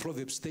book of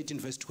Proverbs 13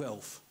 verse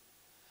 12,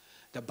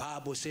 the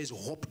Bible says,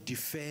 hope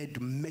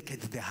deferred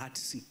maketh the heart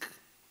sick.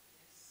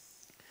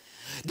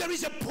 There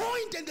is a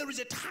point and there is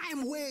a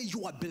time where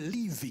you are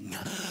believing,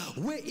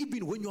 where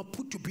even when you are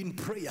put to be in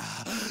prayer,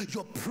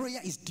 your prayer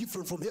is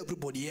different from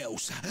everybody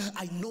else.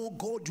 I know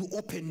God will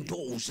open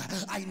doors.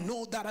 I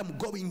know that I'm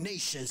going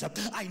nations.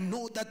 I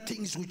know that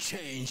things will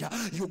change.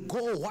 You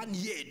go 1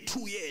 year,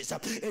 2 years,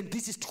 and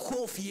this is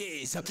 12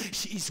 years.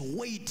 She is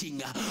waiting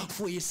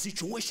for a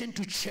situation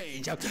to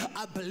change.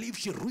 I believe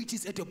she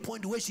reaches at a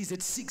point where she's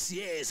at 6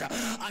 years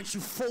and she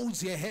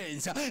folds her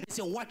hands and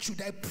says, what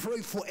should I pray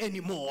for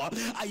anymore?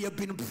 I have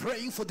been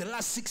praying for the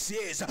last 6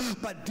 years,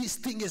 but this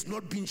thing has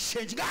not been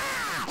changing.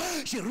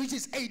 She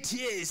reaches 8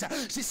 years.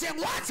 She's saying,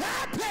 what's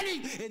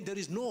happening? And there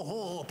is no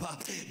hope.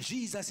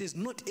 Jesus has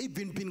not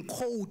even been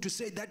called to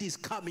say that is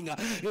coming.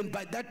 And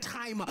by that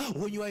time,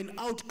 when you are an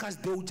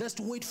outcast, they will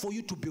just wait for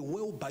you to be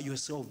well by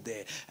yourself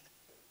there.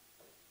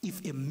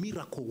 If a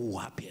miracle will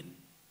happen,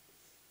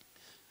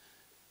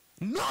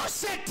 no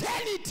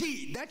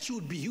certainty that she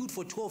would be healed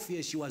for 12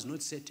 years, she was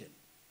not certain.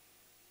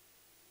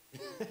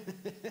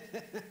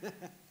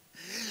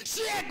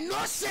 She had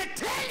no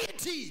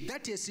certainty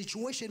that her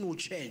situation would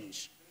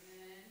change.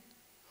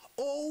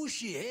 All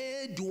she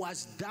had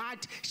was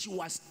that she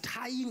was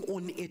tying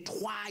on a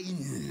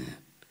twine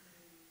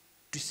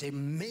to say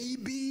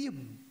maybe,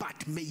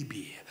 but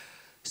maybe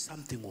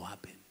something will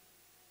happen.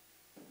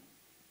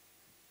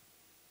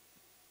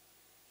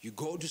 You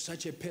go to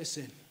such a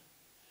person,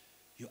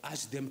 you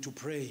ask them to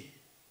pray.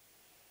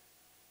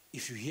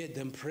 If you hear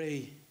them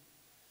pray,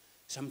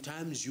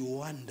 sometimes you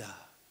wonder,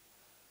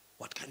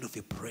 what kind of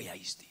a prayer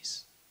is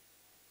this?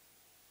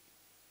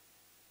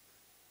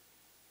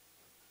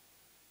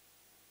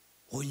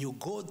 When you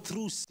go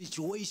through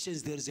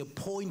situations, there is a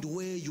point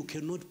where you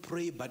cannot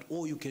pray, but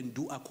all you can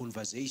do are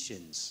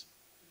conversations.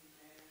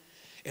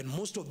 And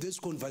most of these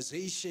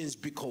conversations,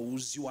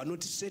 because you are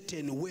not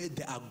certain where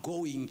they are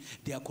going,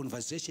 they are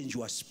conversations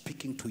you are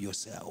speaking to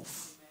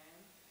yourself.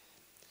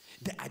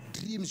 There are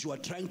dreams you are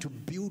trying to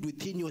build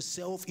within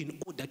yourself in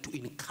order to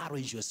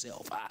encourage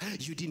yourself.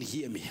 You didn't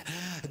hear me.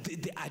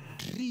 There are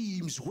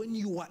dreams when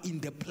you are in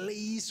the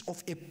place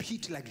of a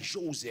pit like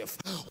Joseph,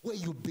 where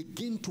you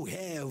begin to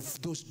have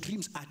those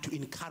dreams are to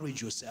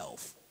encourage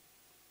yourself.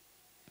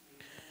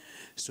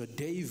 So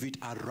David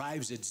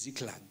arrives at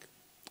Ziklag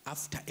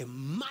after a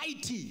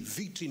mighty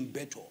victory in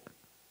battle.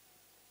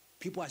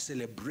 People are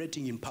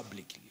celebrating him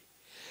publicly.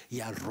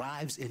 He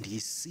arrives and he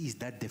sees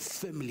that the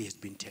family has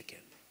been taken.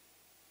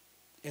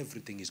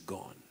 Everything is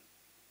gone.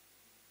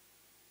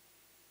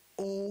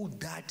 All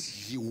that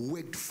he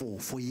worked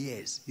for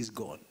years is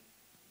gone.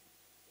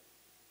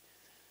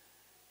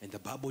 And the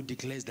Bible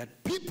declares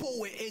that people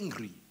were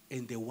angry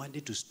and they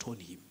wanted to stone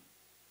him.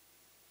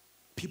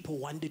 People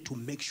wanted to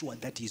make sure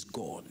that he's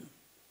gone.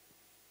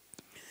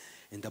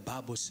 And the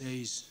Bible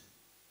says,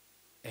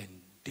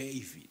 and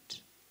David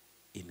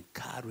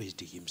encouraged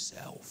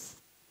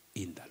himself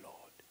in the Lord.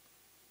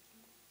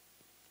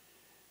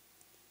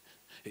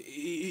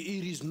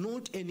 It is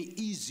not an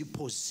easy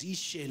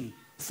position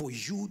for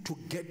you to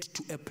get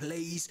to a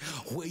place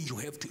where you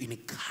have to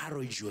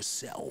encourage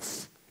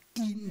yourself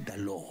in the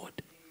Lord.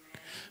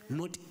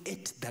 Not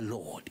at the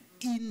Lord,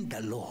 in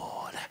the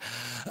Lord.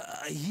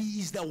 He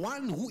is the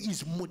one who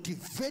is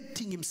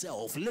motivating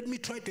himself. Let me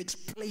try to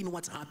explain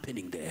what's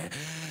happening there.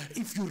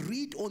 If you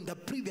read on the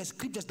previous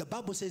scriptures, the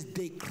Bible says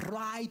they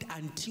cried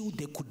until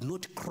they could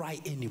not cry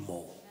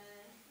anymore.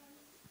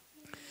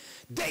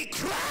 They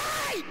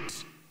cried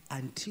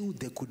until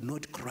they could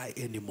not cry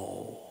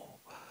anymore.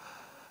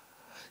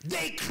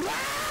 They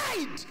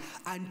cried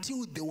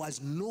until there was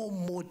no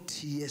more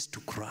tears to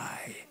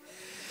cry.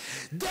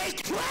 They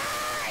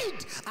cried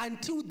cried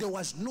until there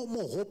was no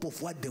more hope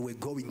of what they were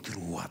going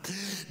through.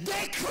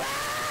 They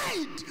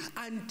cried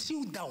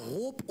until the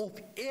hope of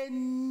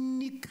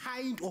any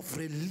kind of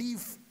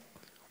relief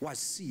was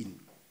seen.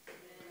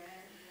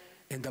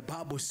 And the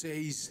Bible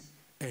says,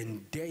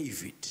 and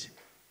David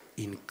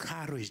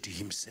encouraged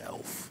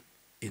himself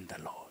in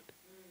the Lord.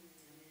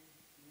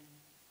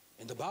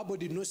 And the Bible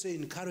did not say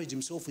encourage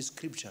himself with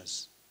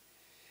scriptures.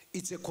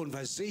 It's a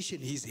conversation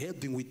he's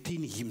having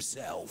within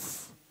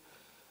himself.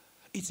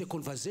 It's a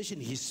conversation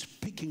he's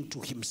speaking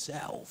to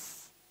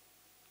himself.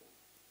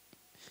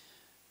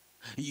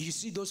 You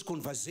see those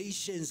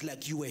conversations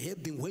like you were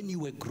having when you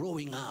were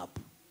growing up,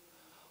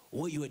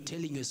 where you were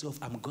telling yourself,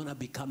 I'm gonna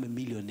become a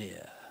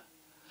millionaire.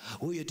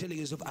 Where you're telling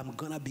yourself, I'm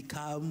gonna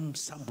become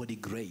somebody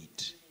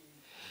great.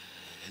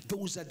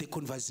 Those are the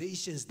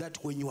conversations that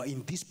when you are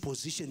in this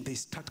position, they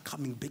start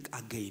coming back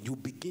again. You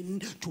begin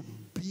to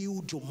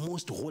build your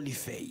most holy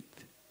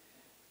faith.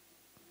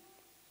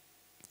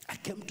 I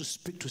came to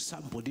speak to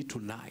somebody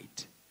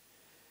tonight.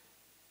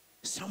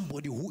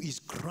 Somebody who is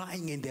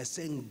crying and they're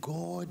saying,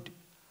 God,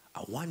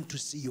 I want to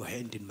see your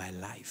hand in my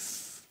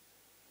life.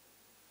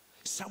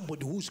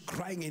 Somebody who's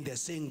crying and they're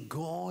saying,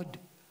 God,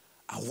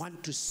 I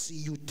want to see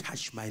you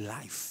touch my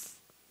life.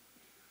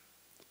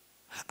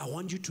 I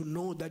want you to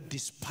know that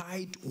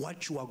despite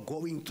what you are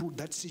going through,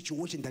 that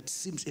situation that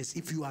seems as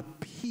if you are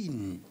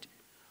pinned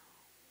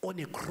on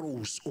a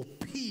cross or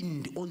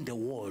pinned on the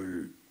wall,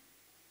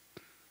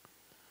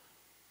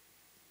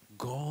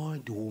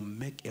 God will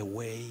make a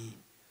way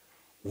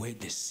where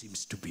there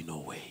seems to be no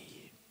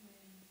way.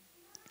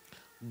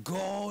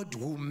 God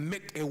will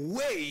make a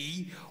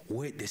way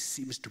where there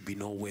seems to be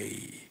no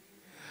way.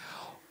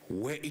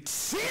 Where it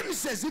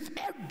seems as if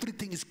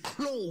everything is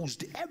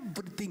closed,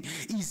 everything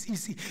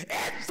is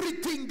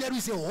everything, there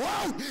is a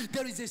wall,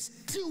 there is a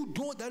steel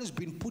door that has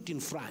been put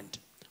in front.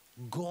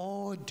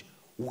 God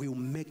will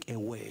make a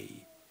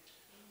way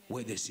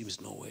where there seems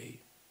no way.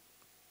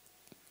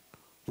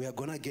 We are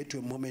going to get to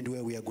a moment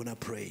where we are going to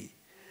pray.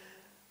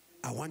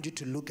 I want you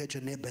to look at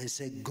your neighbor and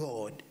say,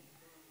 God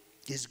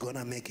is going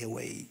to make a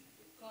way.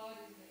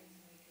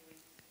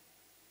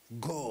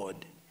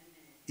 God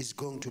is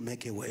going to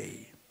make a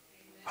way.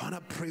 I want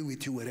to pray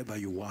with you wherever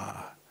you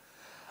are.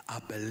 I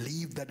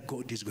believe that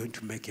God is going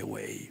to make a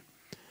way.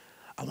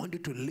 I want you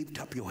to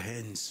lift up your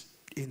hands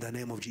in the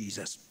name of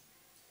Jesus.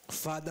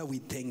 Father, we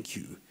thank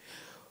you.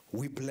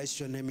 We bless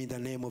your name in the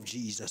name of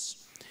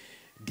Jesus.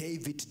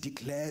 David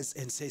declares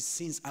and says,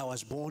 since I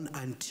was born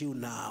until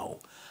now,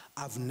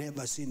 I've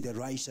never seen the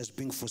righteous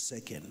being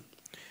forsaken,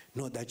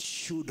 nor the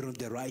children of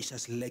the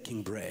righteous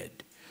lacking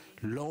bread.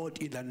 Lord,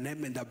 in the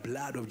name and the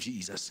blood of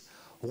Jesus,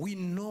 we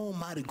know,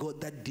 mighty God,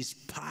 that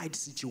despite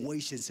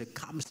situations,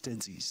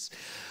 circumstances,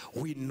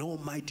 we know,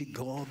 mighty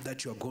God,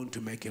 that you are going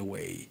to make a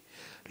way.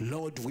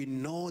 Lord, we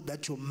know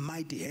that your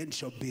mighty hand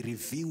shall be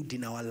revealed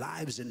in our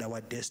lives and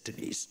our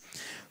destinies.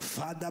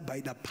 Father,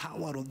 by the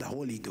power of the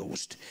Holy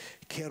Ghost,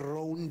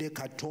 Keronde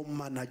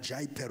katoma na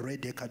jai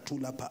perede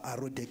katula pa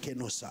arode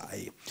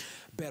kenosai.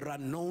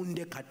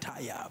 Beranonde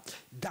kataya,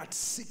 that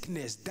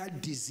sickness,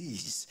 that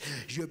disease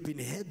you have been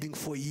having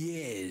for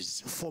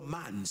years, for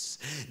months,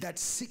 that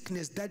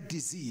sickness, that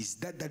disease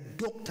that the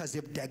doctors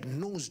have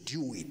diagnosed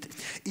you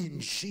with, in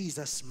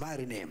Jesus'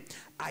 mighty name,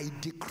 I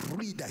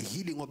decree the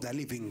healing of the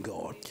living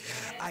God.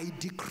 I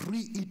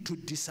decree it to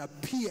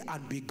disappear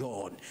and be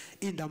gone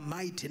in the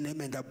mighty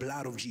name and the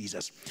blood of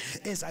Jesus.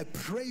 As I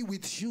pray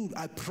with you,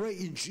 I pray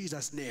in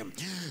Jesus' name,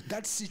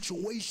 that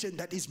situation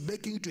that is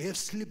making you to have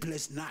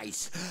sleepless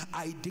nights,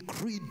 I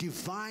decree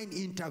divine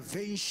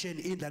intervention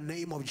in the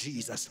name of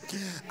Jesus.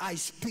 I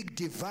speak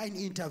divine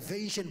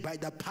intervention by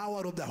the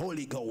power of the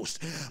Holy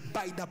Ghost,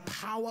 by the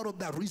power of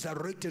the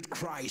resurrected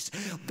Christ.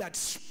 That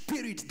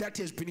spirit that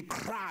has been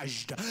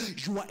crushed,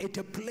 you are at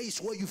a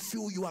place where you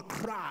feel you are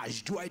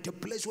crushed. You are at a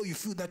place where you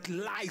feel that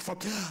life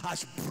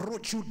has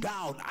brought you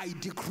down. I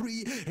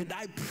decree and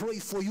I pray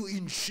for you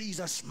in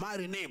Jesus'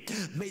 mighty name.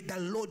 May the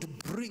Lord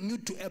bring you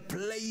to a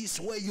place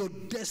where your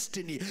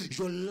destiny,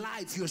 your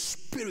life, your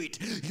spirit,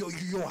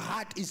 your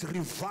heart is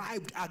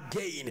revived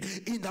again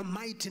in the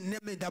mighty name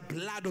and the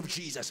blood of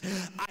Jesus.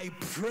 I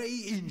pray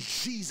in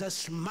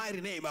Jesus'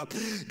 mighty name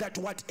that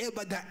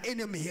whatever the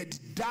enemy had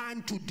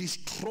done to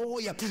destroy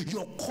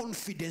your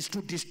confidence,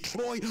 to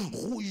destroy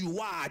who you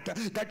are,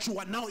 that you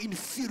are now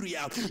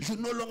inferior, you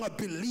no longer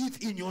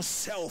believe in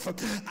yourself,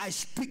 I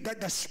speak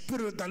that the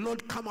Spirit of the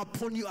Lord come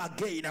upon you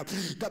again.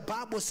 The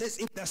Bible says,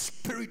 if the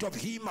Spirit of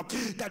him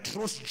that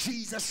rose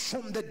Jesus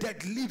from the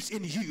dead lives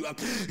in you,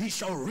 he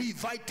shall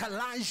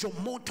revitalize your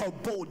mortal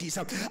bodies.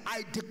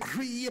 I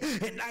decree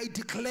and I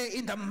declare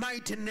in the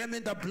mighty name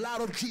and the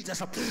blood of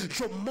Jesus,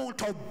 your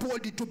mortal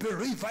body to be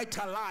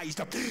revitalized.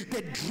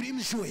 The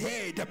dreams you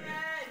had,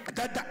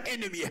 that the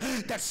enemy,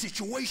 that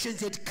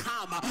situations had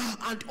come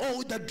and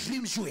all the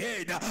dreams you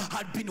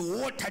had been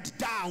watered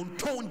down,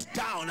 toned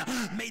down.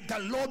 May the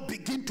Lord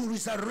begin to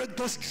resurrect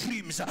those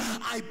dreams.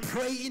 I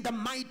pray in the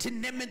mighty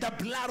name and the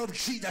blood of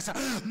Jesus,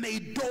 may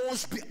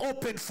doors be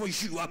opened for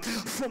you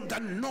from the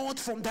north,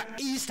 from the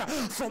east,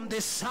 from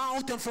the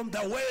south, and from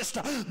the west.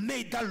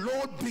 May the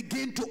Lord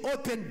begin to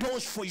open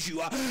doors for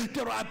you.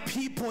 There are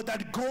people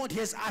that God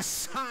has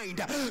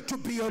assigned to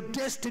be your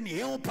destiny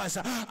helpers.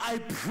 I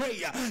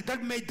pray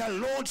that may the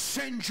Lord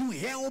send you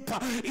help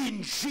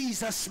in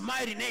Jesus'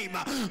 mighty name.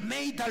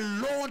 May the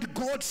Lord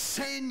God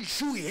send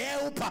you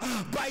help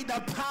by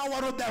the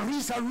power of the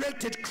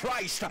resurrected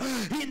Christ.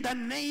 In the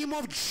name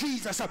of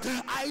Jesus,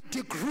 I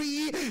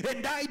decree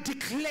and I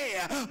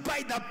declare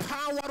by the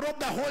power of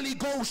the Holy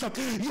Ghost,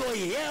 your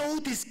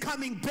health is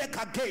coming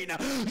back again.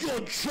 Your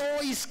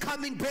joy is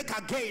coming back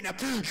again.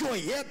 Your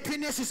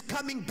happiness is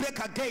coming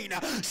back again.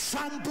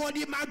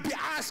 Somebody might be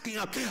asking,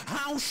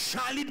 how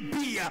shall it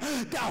be?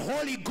 The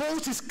Holy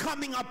Ghost is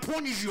coming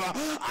upon you.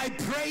 I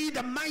pray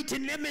the mighty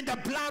name and the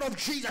blood of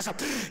Jesus.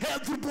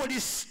 Everybody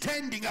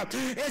standing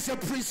as a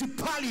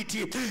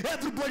principality,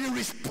 everybody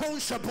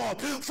responsible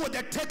for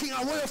the taking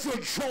away of your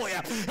joy,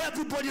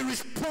 everybody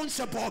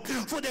responsible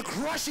for the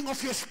crushing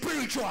of your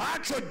spiritual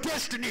heart, your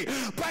destiny,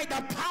 by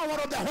the power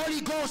of the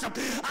Holy Ghost.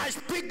 I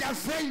speak the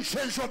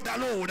vengeance of the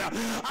Lord.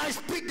 I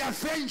speak the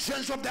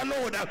vengeance of the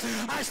Lord.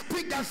 I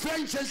speak the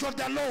vengeance of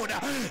the Lord.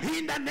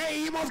 In the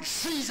name of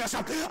Jesus,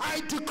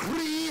 I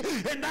decree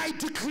and I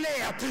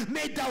declare,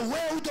 may the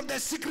wealth of the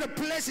secret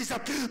places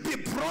be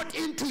brought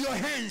into your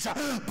hands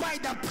by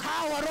the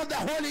power of the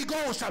Holy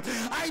Ghost.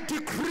 I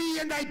decree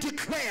and I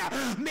declare,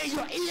 may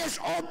your ears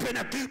open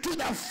to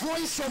the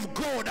voice of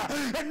God,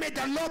 and may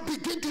the Lord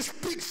begin to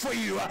speak for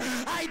you.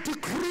 I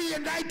decree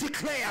and I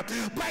declare,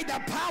 by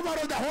the power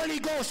of the Holy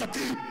Ghost,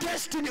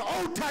 destiny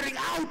altering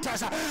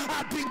altars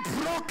are being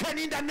broken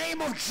in the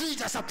name of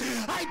Jesus.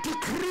 I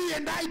decree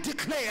and I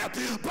declare,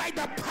 by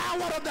the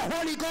power of the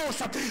Holy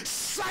Ghost,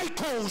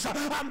 cycles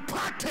and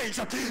patterns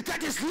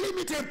that is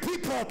limiting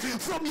people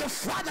from your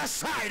father's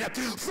side,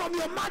 from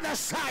your mother's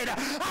side,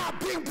 are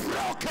being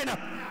broken.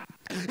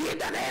 In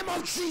the name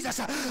of Jesus,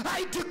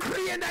 I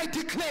decree and I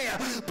declare,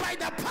 by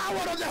the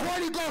power of the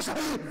Holy Ghost,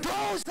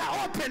 doors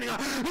are opening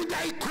in the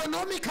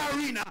economic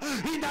arena.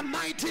 In the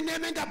mighty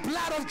name and the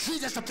blood of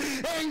Jesus,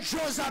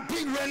 angels are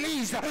being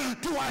released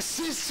to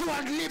assist you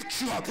and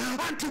lift you up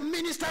and to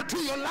minister to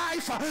your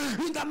life.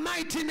 In the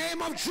mighty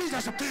name of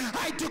Jesus,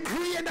 I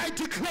decree and I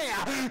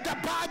declare, the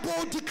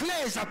Bible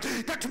declares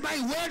that my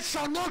word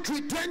shall not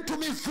return to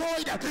me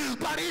void,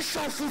 but it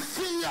shall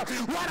fulfill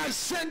what I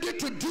send it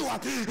to do.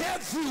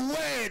 Every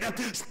word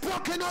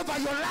spoken over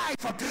your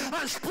life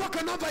and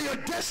spoken over your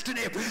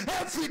destiny,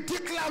 every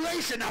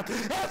declaration,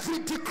 every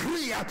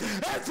decree,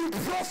 every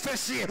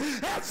prophecy,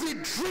 every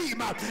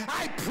dream,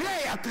 I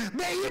pray,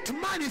 may it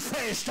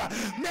manifest,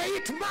 may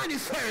it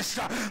manifest,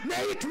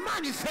 may it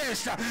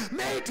manifest,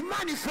 may it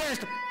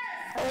manifest.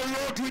 Oh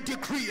Lord, we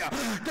decree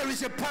there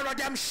is a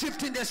paradigm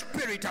shift in the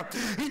spirit.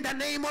 In the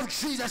name of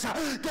Jesus,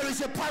 there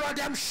is a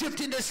paradigm shift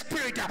in the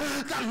spirit.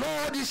 The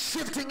Lord is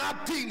shifting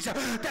up things.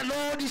 The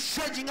Lord is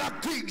changing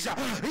up things.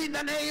 In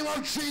the name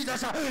of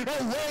Jesus, a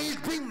way is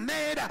being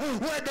made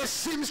where there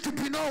seems to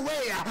be no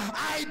way.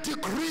 I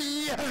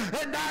decree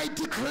and I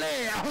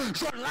declare,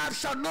 your life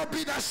shall not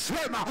be the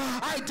same.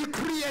 I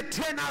decree a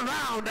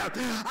turnaround.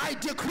 I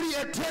decree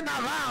a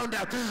turnaround.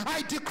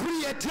 I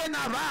decree a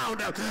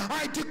turnaround.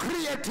 I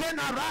decree a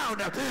turnaround.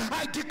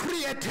 I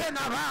decree a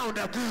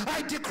turnaround.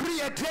 I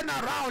decree a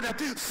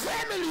turnaround.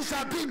 Families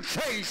are being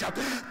changed.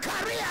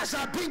 Careers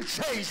are being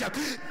changed.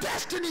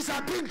 Destinies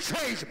are being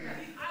changed.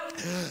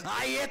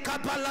 Ayeka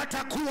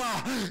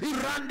balatakuwa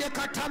irande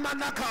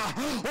katamanaka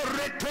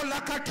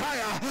oretola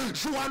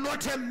kataya. You are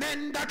not a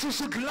man that you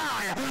should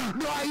lie,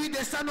 nor are you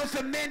the son of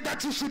a man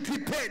that you should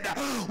repent.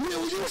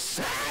 Will you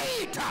say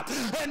it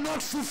and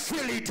not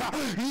fulfill it?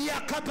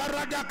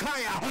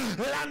 Yakabaradakaya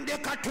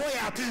lande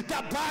katoya.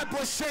 The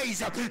Bible says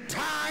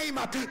time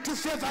to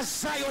favor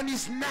Zion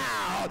is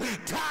now.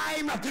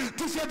 Time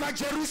to favor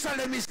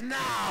Jerusalem is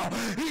now.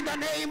 In the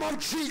name of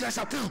Jesus,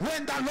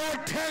 when the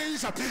Lord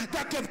turns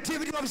the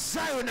captivity of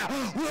Zion,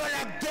 we will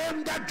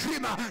again that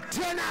dreamer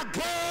turn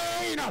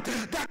again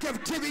the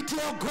captivity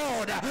of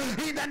God.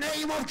 In the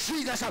name of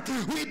Jesus,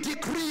 we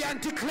decree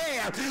and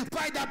declare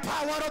by the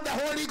power of the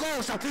Holy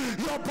Ghost.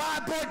 Your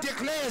Bible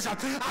declares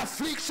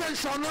affliction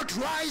shall not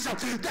rise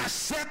the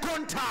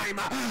second time.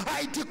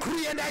 I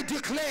decree and I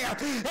declare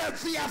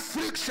every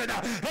affliction,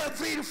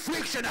 every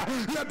infliction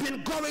you have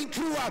been going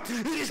through,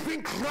 it is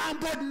being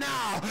crumbled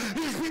now. It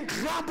is being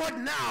crumbled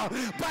now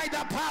by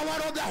the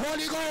power of the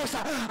Holy Ghost.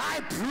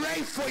 I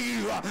pray for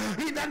you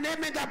in the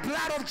name and the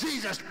blood of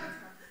Jesus.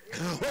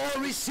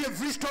 Oh,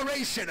 receive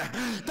restoration.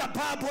 The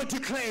Bible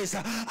declares,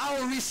 I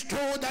will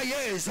restore the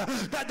years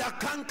that the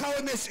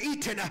cankerworm has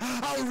eaten.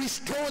 I will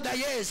restore the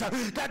years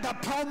that the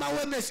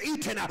palmerworm has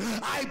eaten.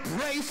 I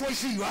pray for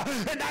you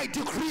and I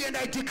decree and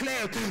I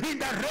declare, in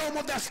the realm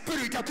of the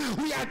spirit,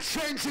 we are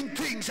changing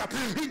things.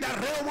 In the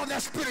realm of the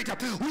spirit,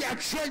 we are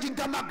changing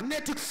the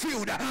magnetic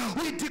field.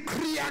 We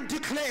decree and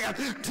declare,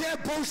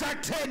 tables are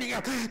turning.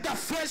 The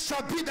first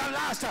shall be the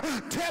last.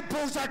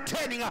 Tables are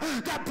turning.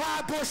 The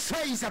Bible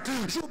says,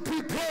 you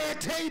prepare a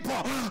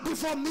table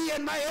before me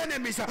and my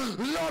enemies.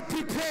 Lord,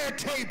 prepare a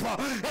table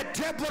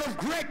of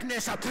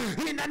greatness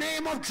in the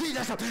name of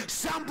Jesus.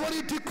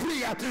 Somebody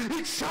decree,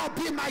 it shall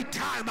be my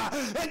time,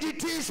 and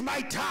it is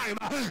my time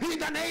in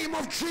the name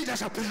of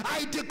Jesus.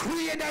 I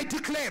decree and I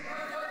declare,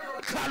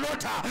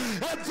 Kalota,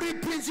 every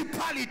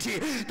principality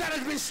that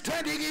has been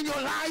standing in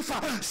your life,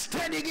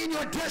 standing in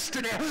your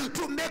destiny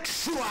to make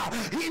sure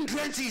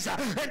hindrances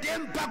and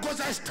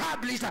embargoes are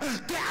established,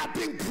 they are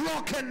being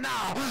broken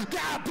now. They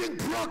are being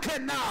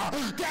broken now.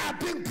 They are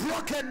being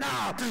broken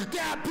now. They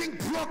are being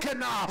broken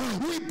now.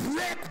 We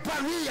break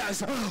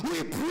barriers.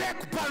 We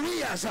break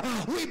barriers.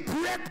 We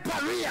break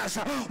barriers.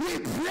 We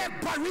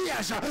break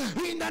barriers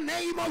in the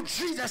name of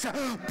Jesus.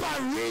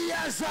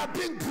 Barriers are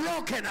being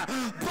broken.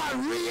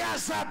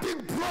 Barriers are being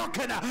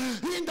broken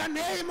in the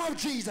name of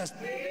Jesus.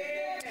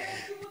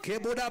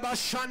 Kebodaba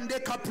shande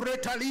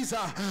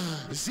kapretaliza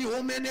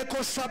ziomene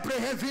kosabre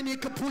hevini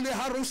kapule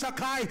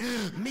harusakai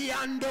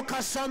miando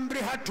kasambri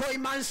hatoi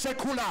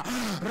mansekula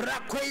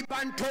rakoi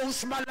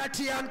bantos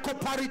malatian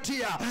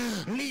koparitia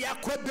liya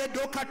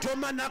kwebedo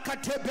katoma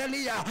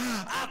nakatebelia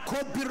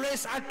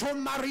akobires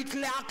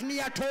atomaritle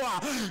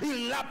akniatoa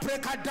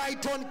ilapreka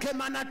daiton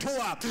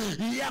kemanatoa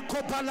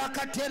yakopala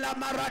katela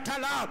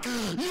maratala.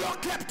 Your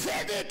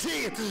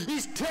captivity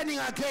is turning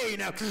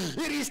again.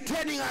 It is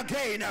turning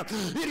again.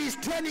 It is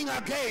turning again.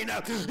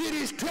 It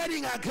is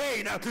turning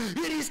again.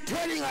 It is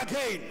turning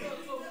again.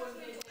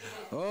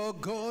 Oh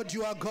God,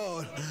 you are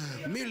God.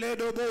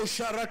 Miledo bo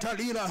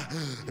sharatalila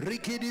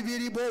rikidi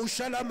viribo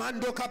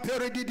shalamando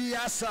kapere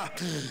didiasa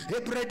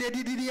ebrede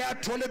didia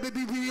tole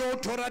bibio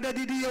torada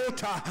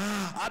didiota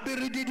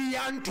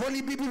abiridian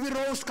toli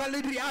bibiros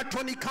kalidria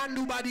toni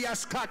kandu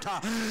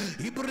badiaskata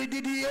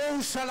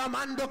ibridio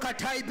salamando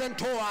katai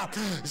bentoa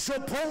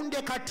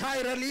zoponde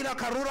katai lila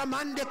karura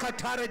mande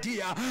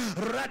kataredia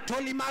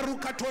ratoli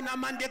maruka tona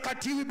mande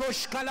katiwi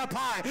boshkala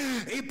pai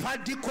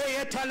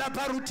ipadikoye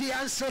talabaruti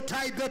anso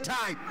tai betai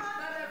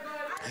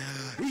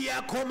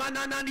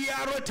Yakomanana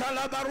niaro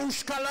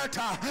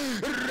talabarushkalata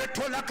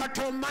retola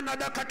katomana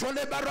da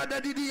katole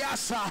barada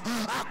didiasa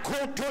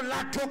akoto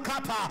lato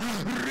kapa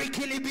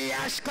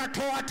rikilibiash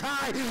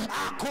katoatai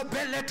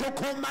akobele to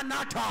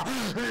komanata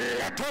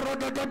letoro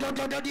do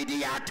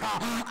didiata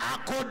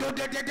akodo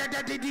de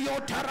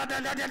didiota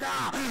radada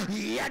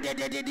yade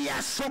de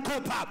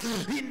diasokopa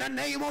in the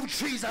name of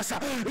Jesus.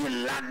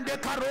 Ilande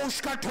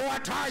karoshka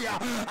toataya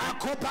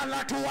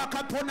akopalato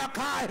akapona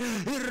kai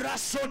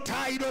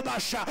irasotai do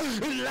basha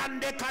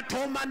Lande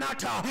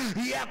katomanata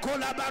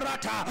yakola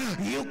barata.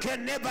 You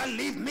can never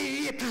leave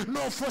me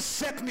nor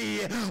forsake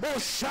me. O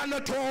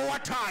shaloto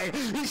watai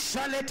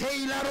shalete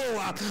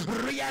ilaroa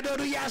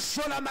riadoria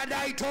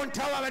solamadai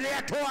tontawa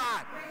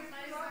toa.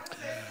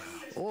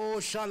 Oh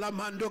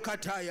shalamando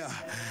kataya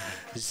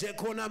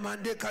zekona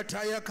mande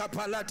kataya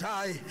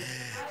kapalatai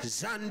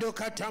zando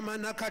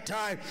katamana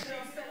katai.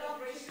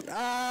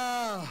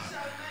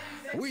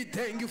 We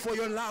thank you for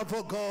your love,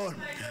 oh God.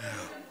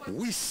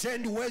 We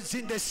send words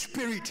in the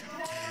spirit.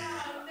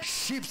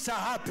 Shifts are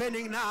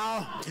happening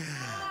now.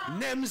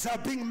 Names are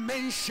being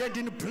mentioned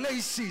in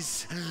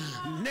places.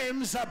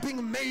 Names are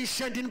being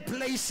mentioned in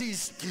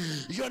places.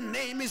 Your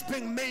name is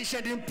being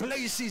mentioned in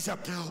places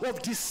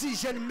of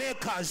decision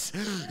makers.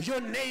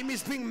 Your name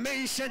is being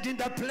mentioned in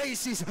the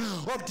places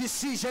of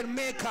decision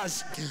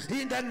makers.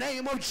 In the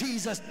name of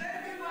Jesus.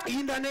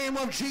 In the name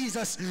of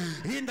Jesus,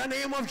 in the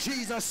name of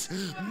Jesus,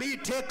 me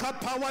take a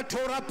power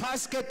tora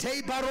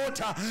paskete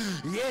barota,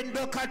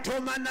 yendo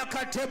katoma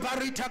nakate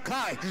barita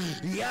kai,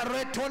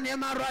 yaretone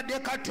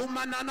marade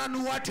katumana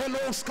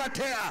nuatelos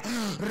katea,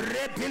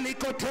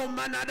 repiliko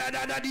tomana da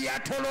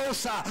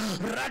diatolosa,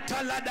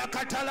 ratalada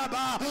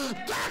katalaba.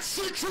 That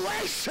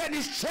situation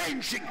is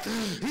changing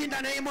in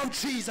the name of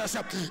Jesus.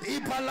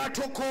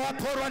 Ipalatoko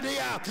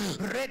aporadea,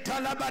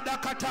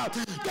 retalabadakata.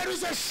 There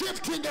is a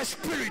shift in the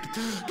spirit.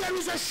 There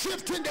is a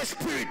shift in the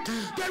spirit.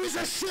 There is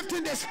a shift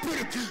in the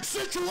spirit.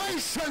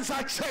 Situations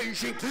are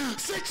changing.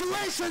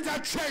 Situations are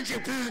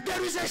changing.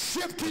 There is a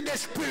shift in the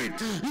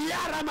spirit.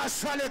 Yara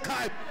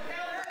masalekai.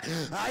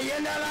 There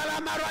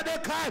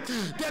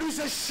is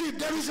a shift.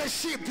 There is a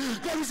shift.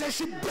 There is a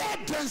shift.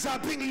 Burdens are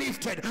being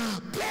lifted.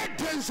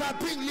 Burdens are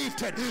being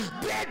lifted.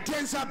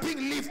 Burdens are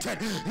being lifted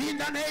in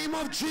the name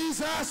of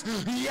Jesus.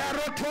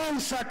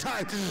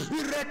 Yarotosatai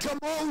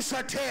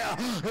Iretomosatea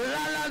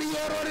Lala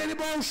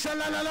Liororibosha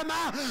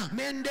Lalama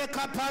Mende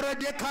Kapara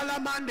de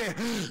Kalamande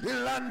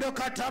Ilando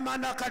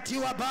Katamana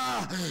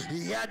Katiwaba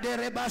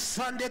Yadereba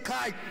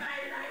Sandekai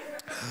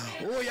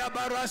Oya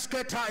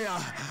Barasketaya.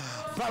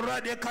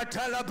 Barade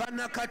katala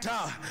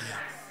banakata.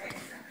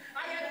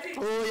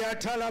 Oh ya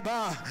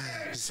talaba.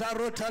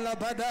 Zaro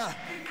talabada.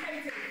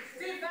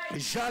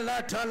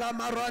 Jala tala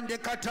marande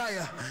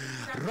kataya.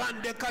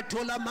 Rande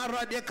katola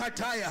marade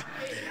kataya.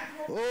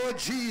 Oh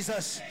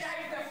Jesus.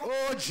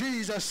 Oh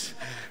Jesus.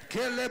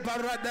 Kele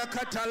barada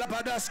katala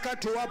badaska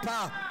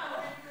tuapa.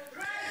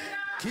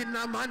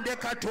 Kina mande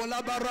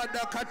katola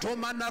barada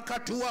katomana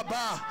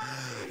katuaba.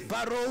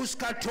 Baros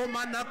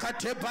katomana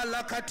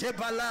katebala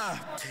katebala.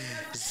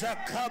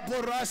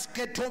 Zakaboras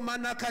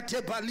ketomana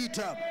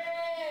katebalita.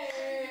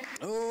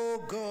 Oh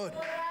God.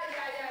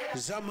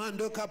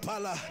 Zamando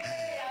kapala.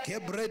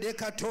 Kebrede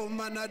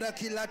katomana da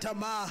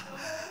kilatama.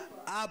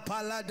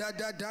 Apala da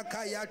da da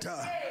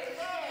kayata.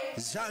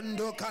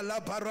 Zando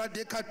kalabara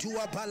de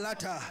katua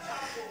palata.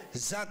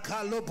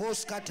 Zakalo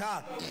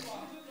boskata.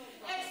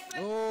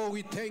 Oh,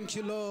 we thank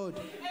you, Lord.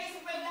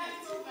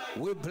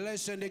 We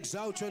bless and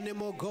exalt your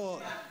name, oh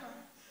God.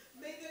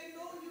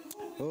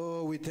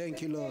 Oh, we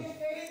thank you, Lord.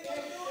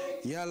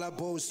 Yala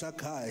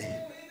bosakai.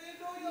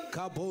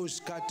 Kabos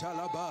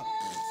katalaba.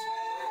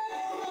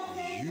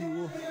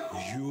 You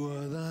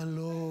are the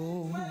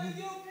Lord.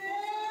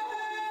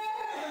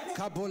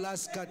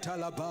 Kabolas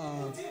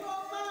katalaba.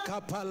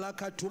 Kapala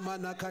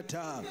katumana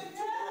kata.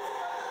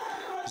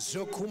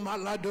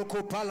 Zokumala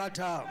doko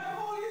palata.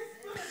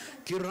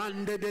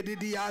 Kirande de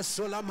didia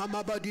sola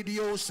mamaba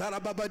didio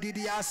sarababa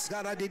didia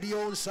sara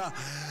didionsa.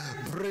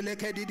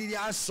 Breleke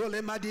didia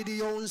sole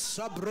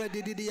madidionsa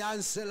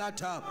bredidian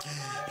selata.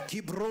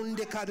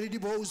 Kibronde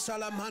karidibo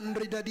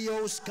salamandri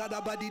dios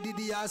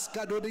kadabadidias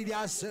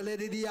kadodidia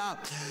seledidia.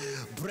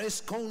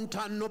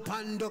 Brescontano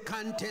pando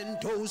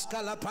cantentos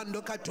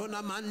calapando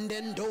katona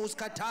mandendos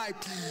katai.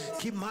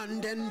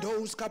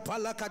 Kimandendos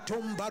kapala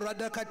katomba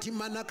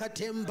radakatimana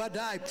katemba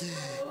dai.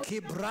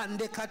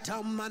 Kibrande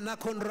katamana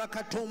konra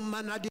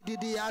katomana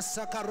didia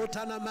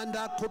sakarotana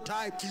manda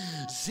kutai.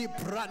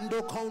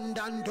 Ziprando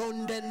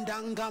kondandon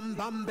dangam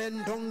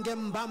bamben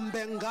dongem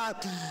bambenga.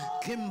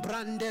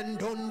 Kimbranden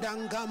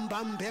dondangam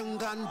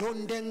bambengan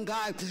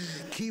dondenga.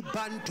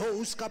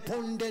 Kibantos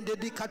kaponde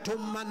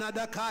dedicatum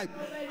manadakai.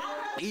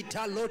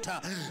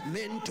 Italota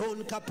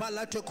menton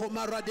kapala to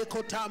komara de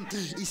kotam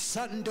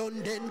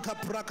isandon den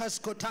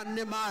kaprakas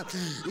kotanema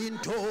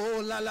into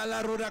la la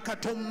la rura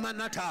katum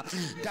manata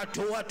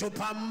datua to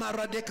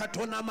pamara de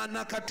katona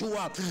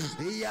manakatua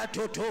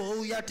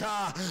yatoto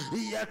yata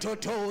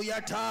yatoto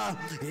yata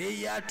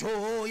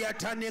yato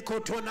yatane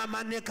kotona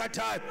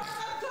manekata.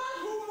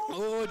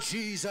 Oh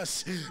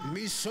Jesus,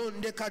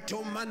 misonde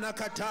katoma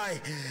nakatai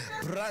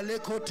brale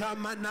kota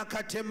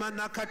manakate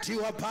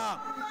manakatiwa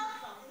pa.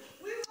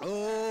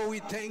 Oh, we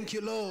thank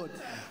you, Lord.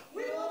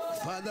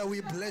 Father,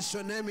 we bless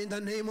your name in the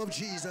name of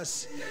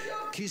Jesus.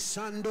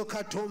 Kisando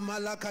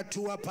katomala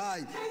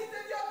katuapai.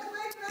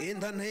 In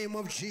the name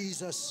of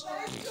Jesus.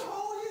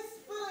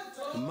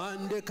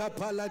 Mande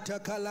kapalata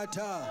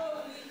kalata.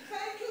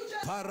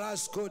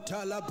 Parasko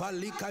tala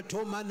balika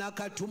tomana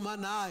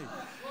katumanai.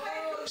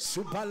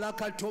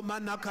 Subalaka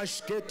tomana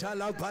kashketa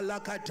la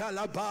balaka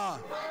talaba.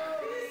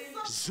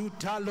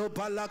 Zutalo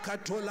balaka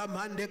tola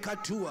mande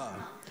katua.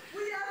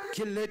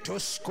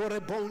 Kiletos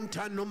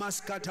korebonta no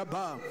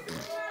maskataba.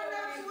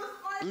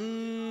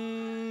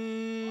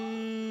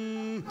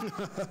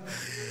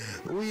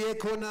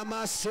 Uyekona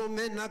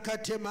masome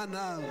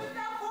nakatemana.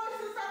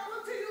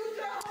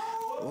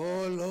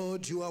 Oh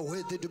Lord, you are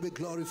worthy to be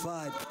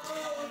glorified.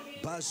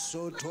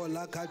 Baso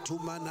tola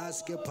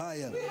katumanaske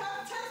paya.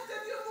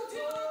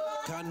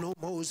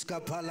 Kanomos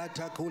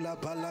kapalata kula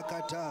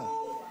balakata.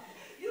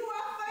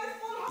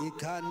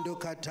 Ikando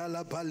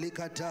katala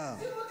balikata.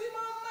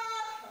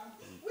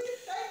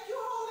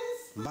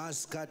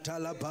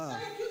 Maskatalaba.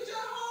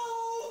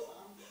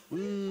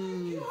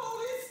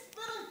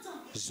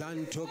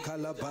 Zanto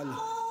kalabal.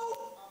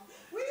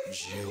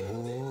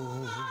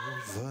 Jehovah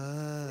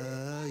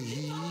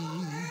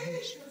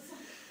is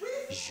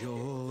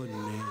your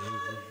name.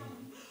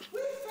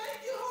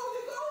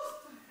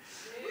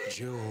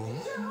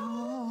 Jehovah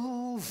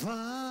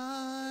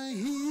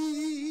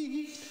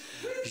is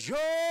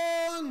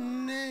your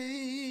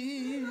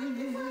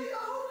name.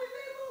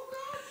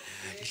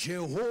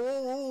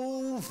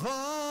 Jehovah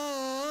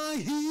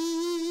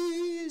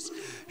is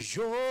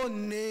your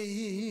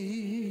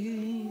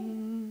name.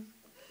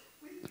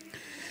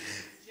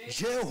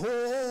 Jehovah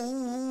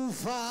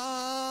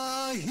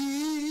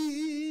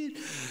is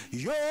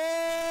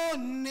your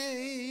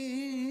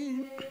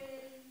name.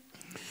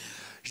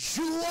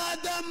 You are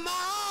the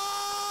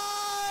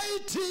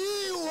mighty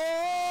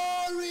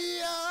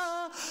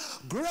warrior,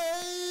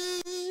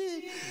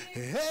 great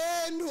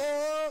and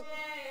war.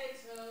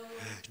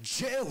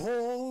 Jehovah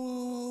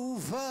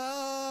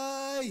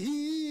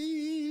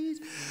is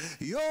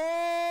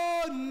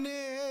your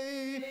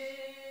name.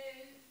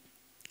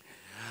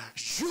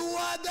 You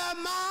are the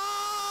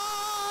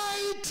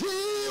mighty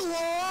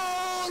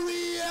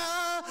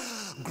warrior,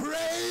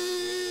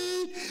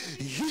 great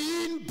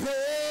in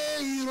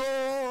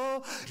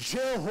battle.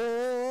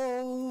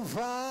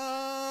 Jehovah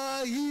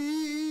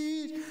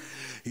is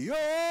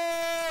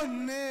your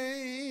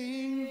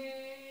name.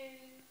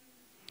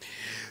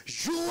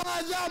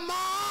 are the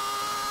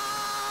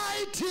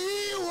mighty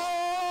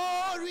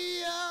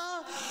warrior,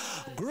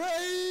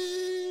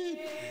 great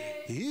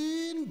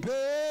in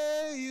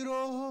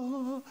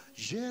battle.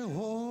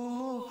 Jehovah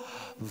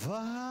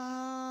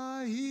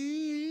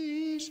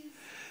is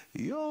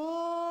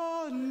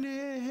your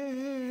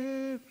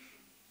name.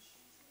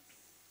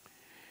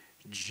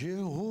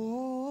 Jehovah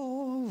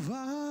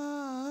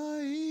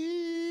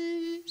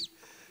is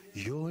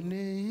your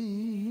name.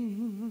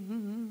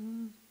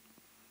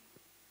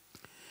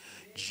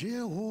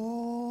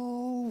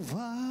 Jehovah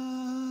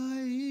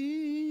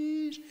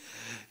is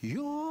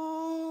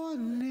your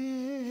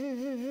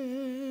name.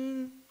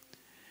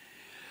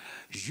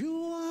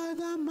 You are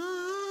the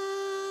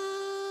mighty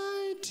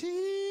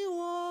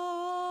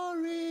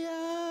warrior,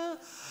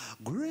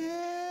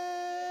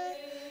 great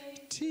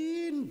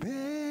in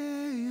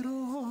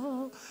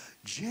battle.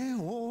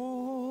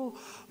 Jehovah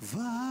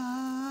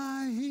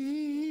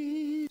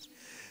is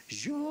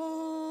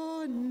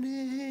your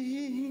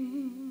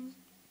name.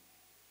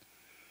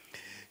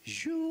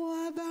 You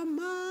are the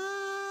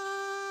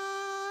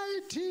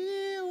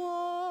mighty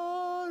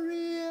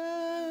warrior,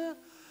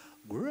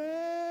 great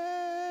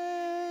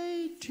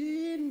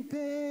in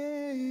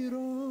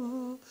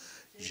battle.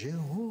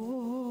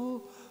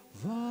 Jehovah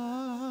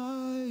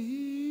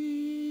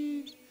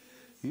is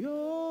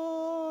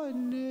your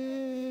name.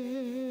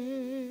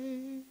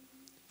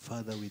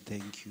 Father, we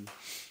thank you.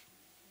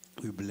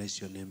 We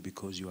bless your name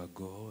because you are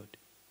God.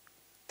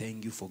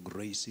 Thank you for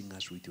gracing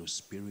us with your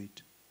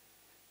spirit.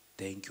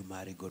 Thank you,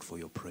 mighty God, for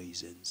your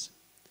presence.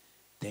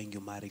 Thank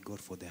you, mighty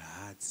God, for the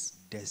hearts,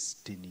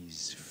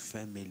 destinies,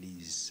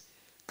 families,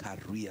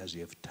 careers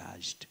you have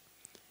touched.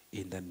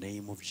 In the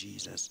name of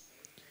Jesus,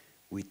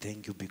 we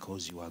thank you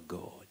because you are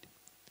God.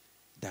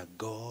 The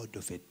God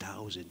of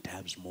 1,000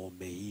 times more,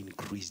 may he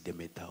increase them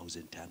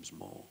 1,000 times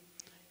more.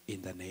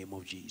 In the name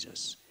of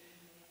Jesus,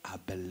 I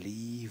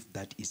believe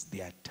that it's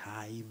their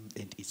time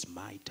and it's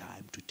my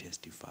time to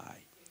testify.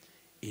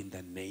 In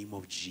the name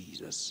of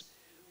Jesus,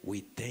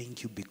 we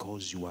thank you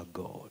because you are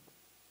God.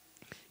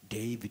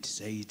 David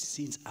said,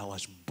 since I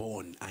was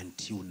born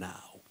until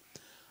now,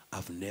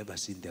 I've never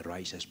seen the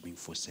righteous being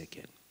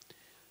forsaken,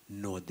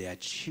 nor their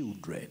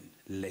children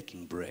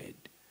lacking bread.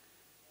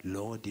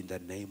 Lord, in the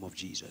name of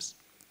Jesus,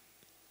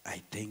 I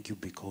thank you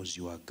because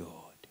you are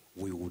God.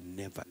 We will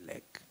never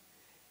lack.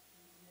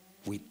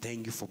 We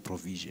thank you for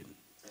provision.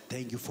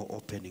 Thank you for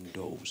opening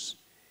doors.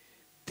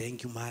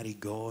 Thank you, mighty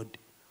God,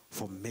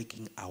 for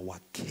making our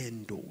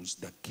candles,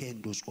 the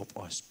candles of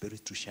our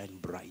spirit, to shine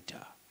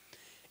brighter.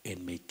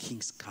 And may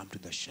kings come to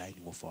the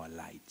shining of our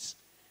lights.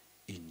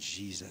 In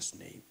Jesus'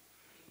 name.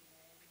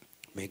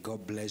 May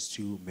God bless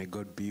you. May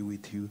God be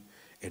with you.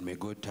 And may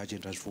God touch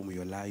and transform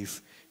your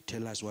life.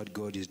 Tell us what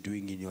God is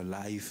doing in your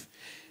life.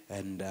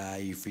 And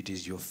if it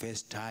is your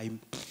first time,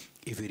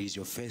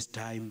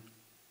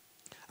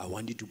 I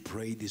want you to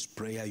pray this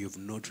prayer. You've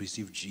not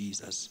received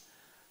Jesus.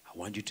 I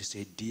want you to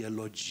say, dear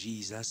Lord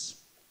Jesus,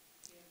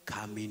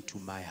 come into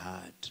my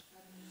heart.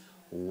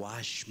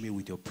 Wash me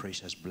with your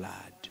precious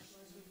blood.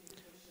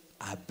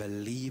 I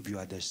believe you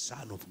are the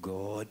Son of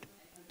God,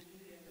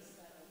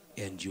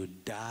 and you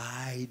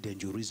died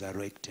and you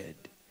resurrected,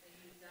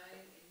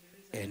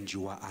 and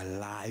you are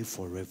alive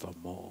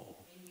forevermore.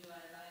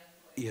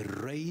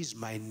 Erase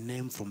my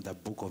name from the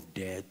book of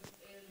death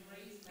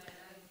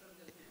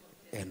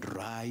and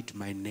write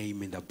my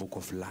name in the book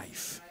of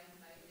life.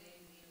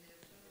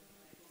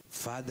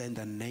 Father, in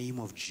the name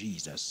of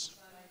Jesus,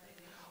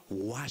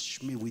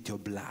 wash me with your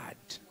blood.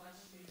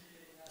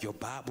 Your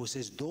Bible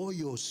says, though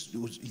your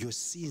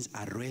sins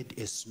are red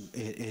as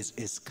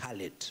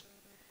scarlet,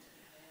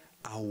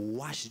 I'll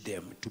wash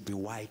them to be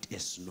white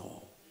as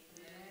snow.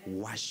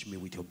 Wash me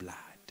with your blood.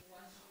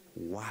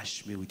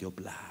 Wash me with your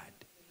blood.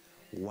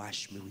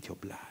 Wash me with your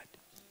blood.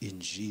 In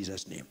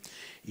Jesus' name.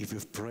 If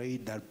you've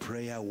prayed that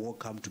prayer,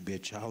 welcome to be a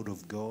child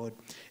of God.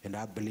 And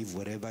I believe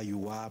wherever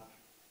you are,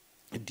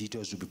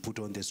 details will be put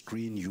on the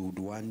screen. You would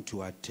want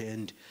to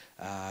attend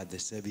the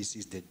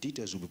services. The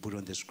details will be put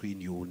on the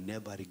screen. You will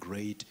never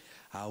regret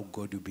how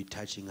God will be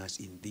touching us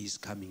in this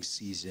coming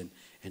season,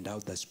 and how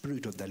the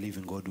Spirit of the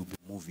living God will be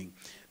moving.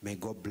 May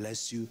God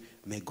bless you.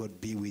 May God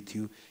be with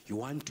you. You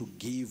want to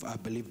give, I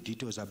believe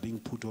details are being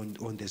put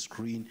on the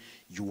screen.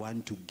 You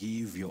want to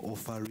give your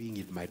offering.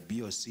 It might be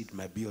your seed,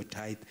 might be your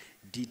tithe.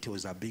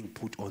 Details are being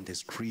put on the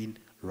screen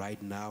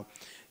right now.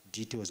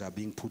 Details are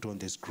being put on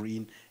the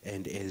screen,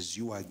 and as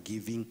you are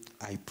giving,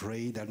 I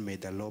pray that may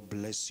the Lord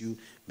bless you,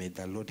 may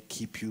the Lord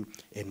keep you,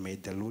 and may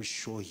the Lord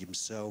show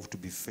himself to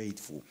be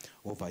faithful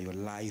over your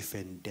life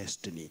and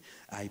destiny.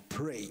 I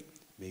pray,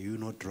 may you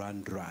not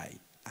run dry.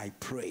 I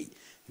pray,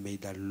 may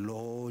the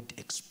Lord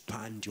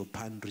expand your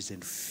pantries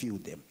and fill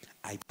them.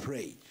 I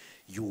pray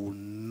you will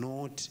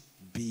not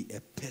be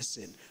a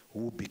person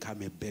who will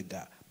become a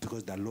beggar,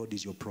 because the Lord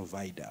is your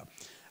provider.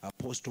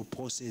 Apostle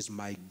Paul says,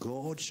 my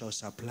God shall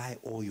supply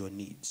all your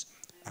needs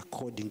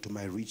according to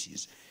my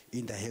riches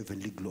in the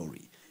heavenly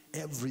glory.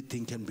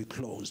 Everything can be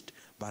closed,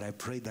 but I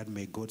pray that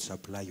may God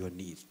supply your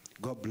needs.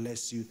 God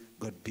bless you.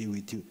 God be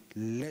with you.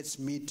 Let's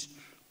meet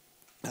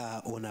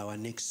on our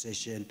next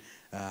session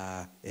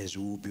as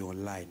we will be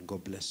online.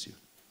 God bless you.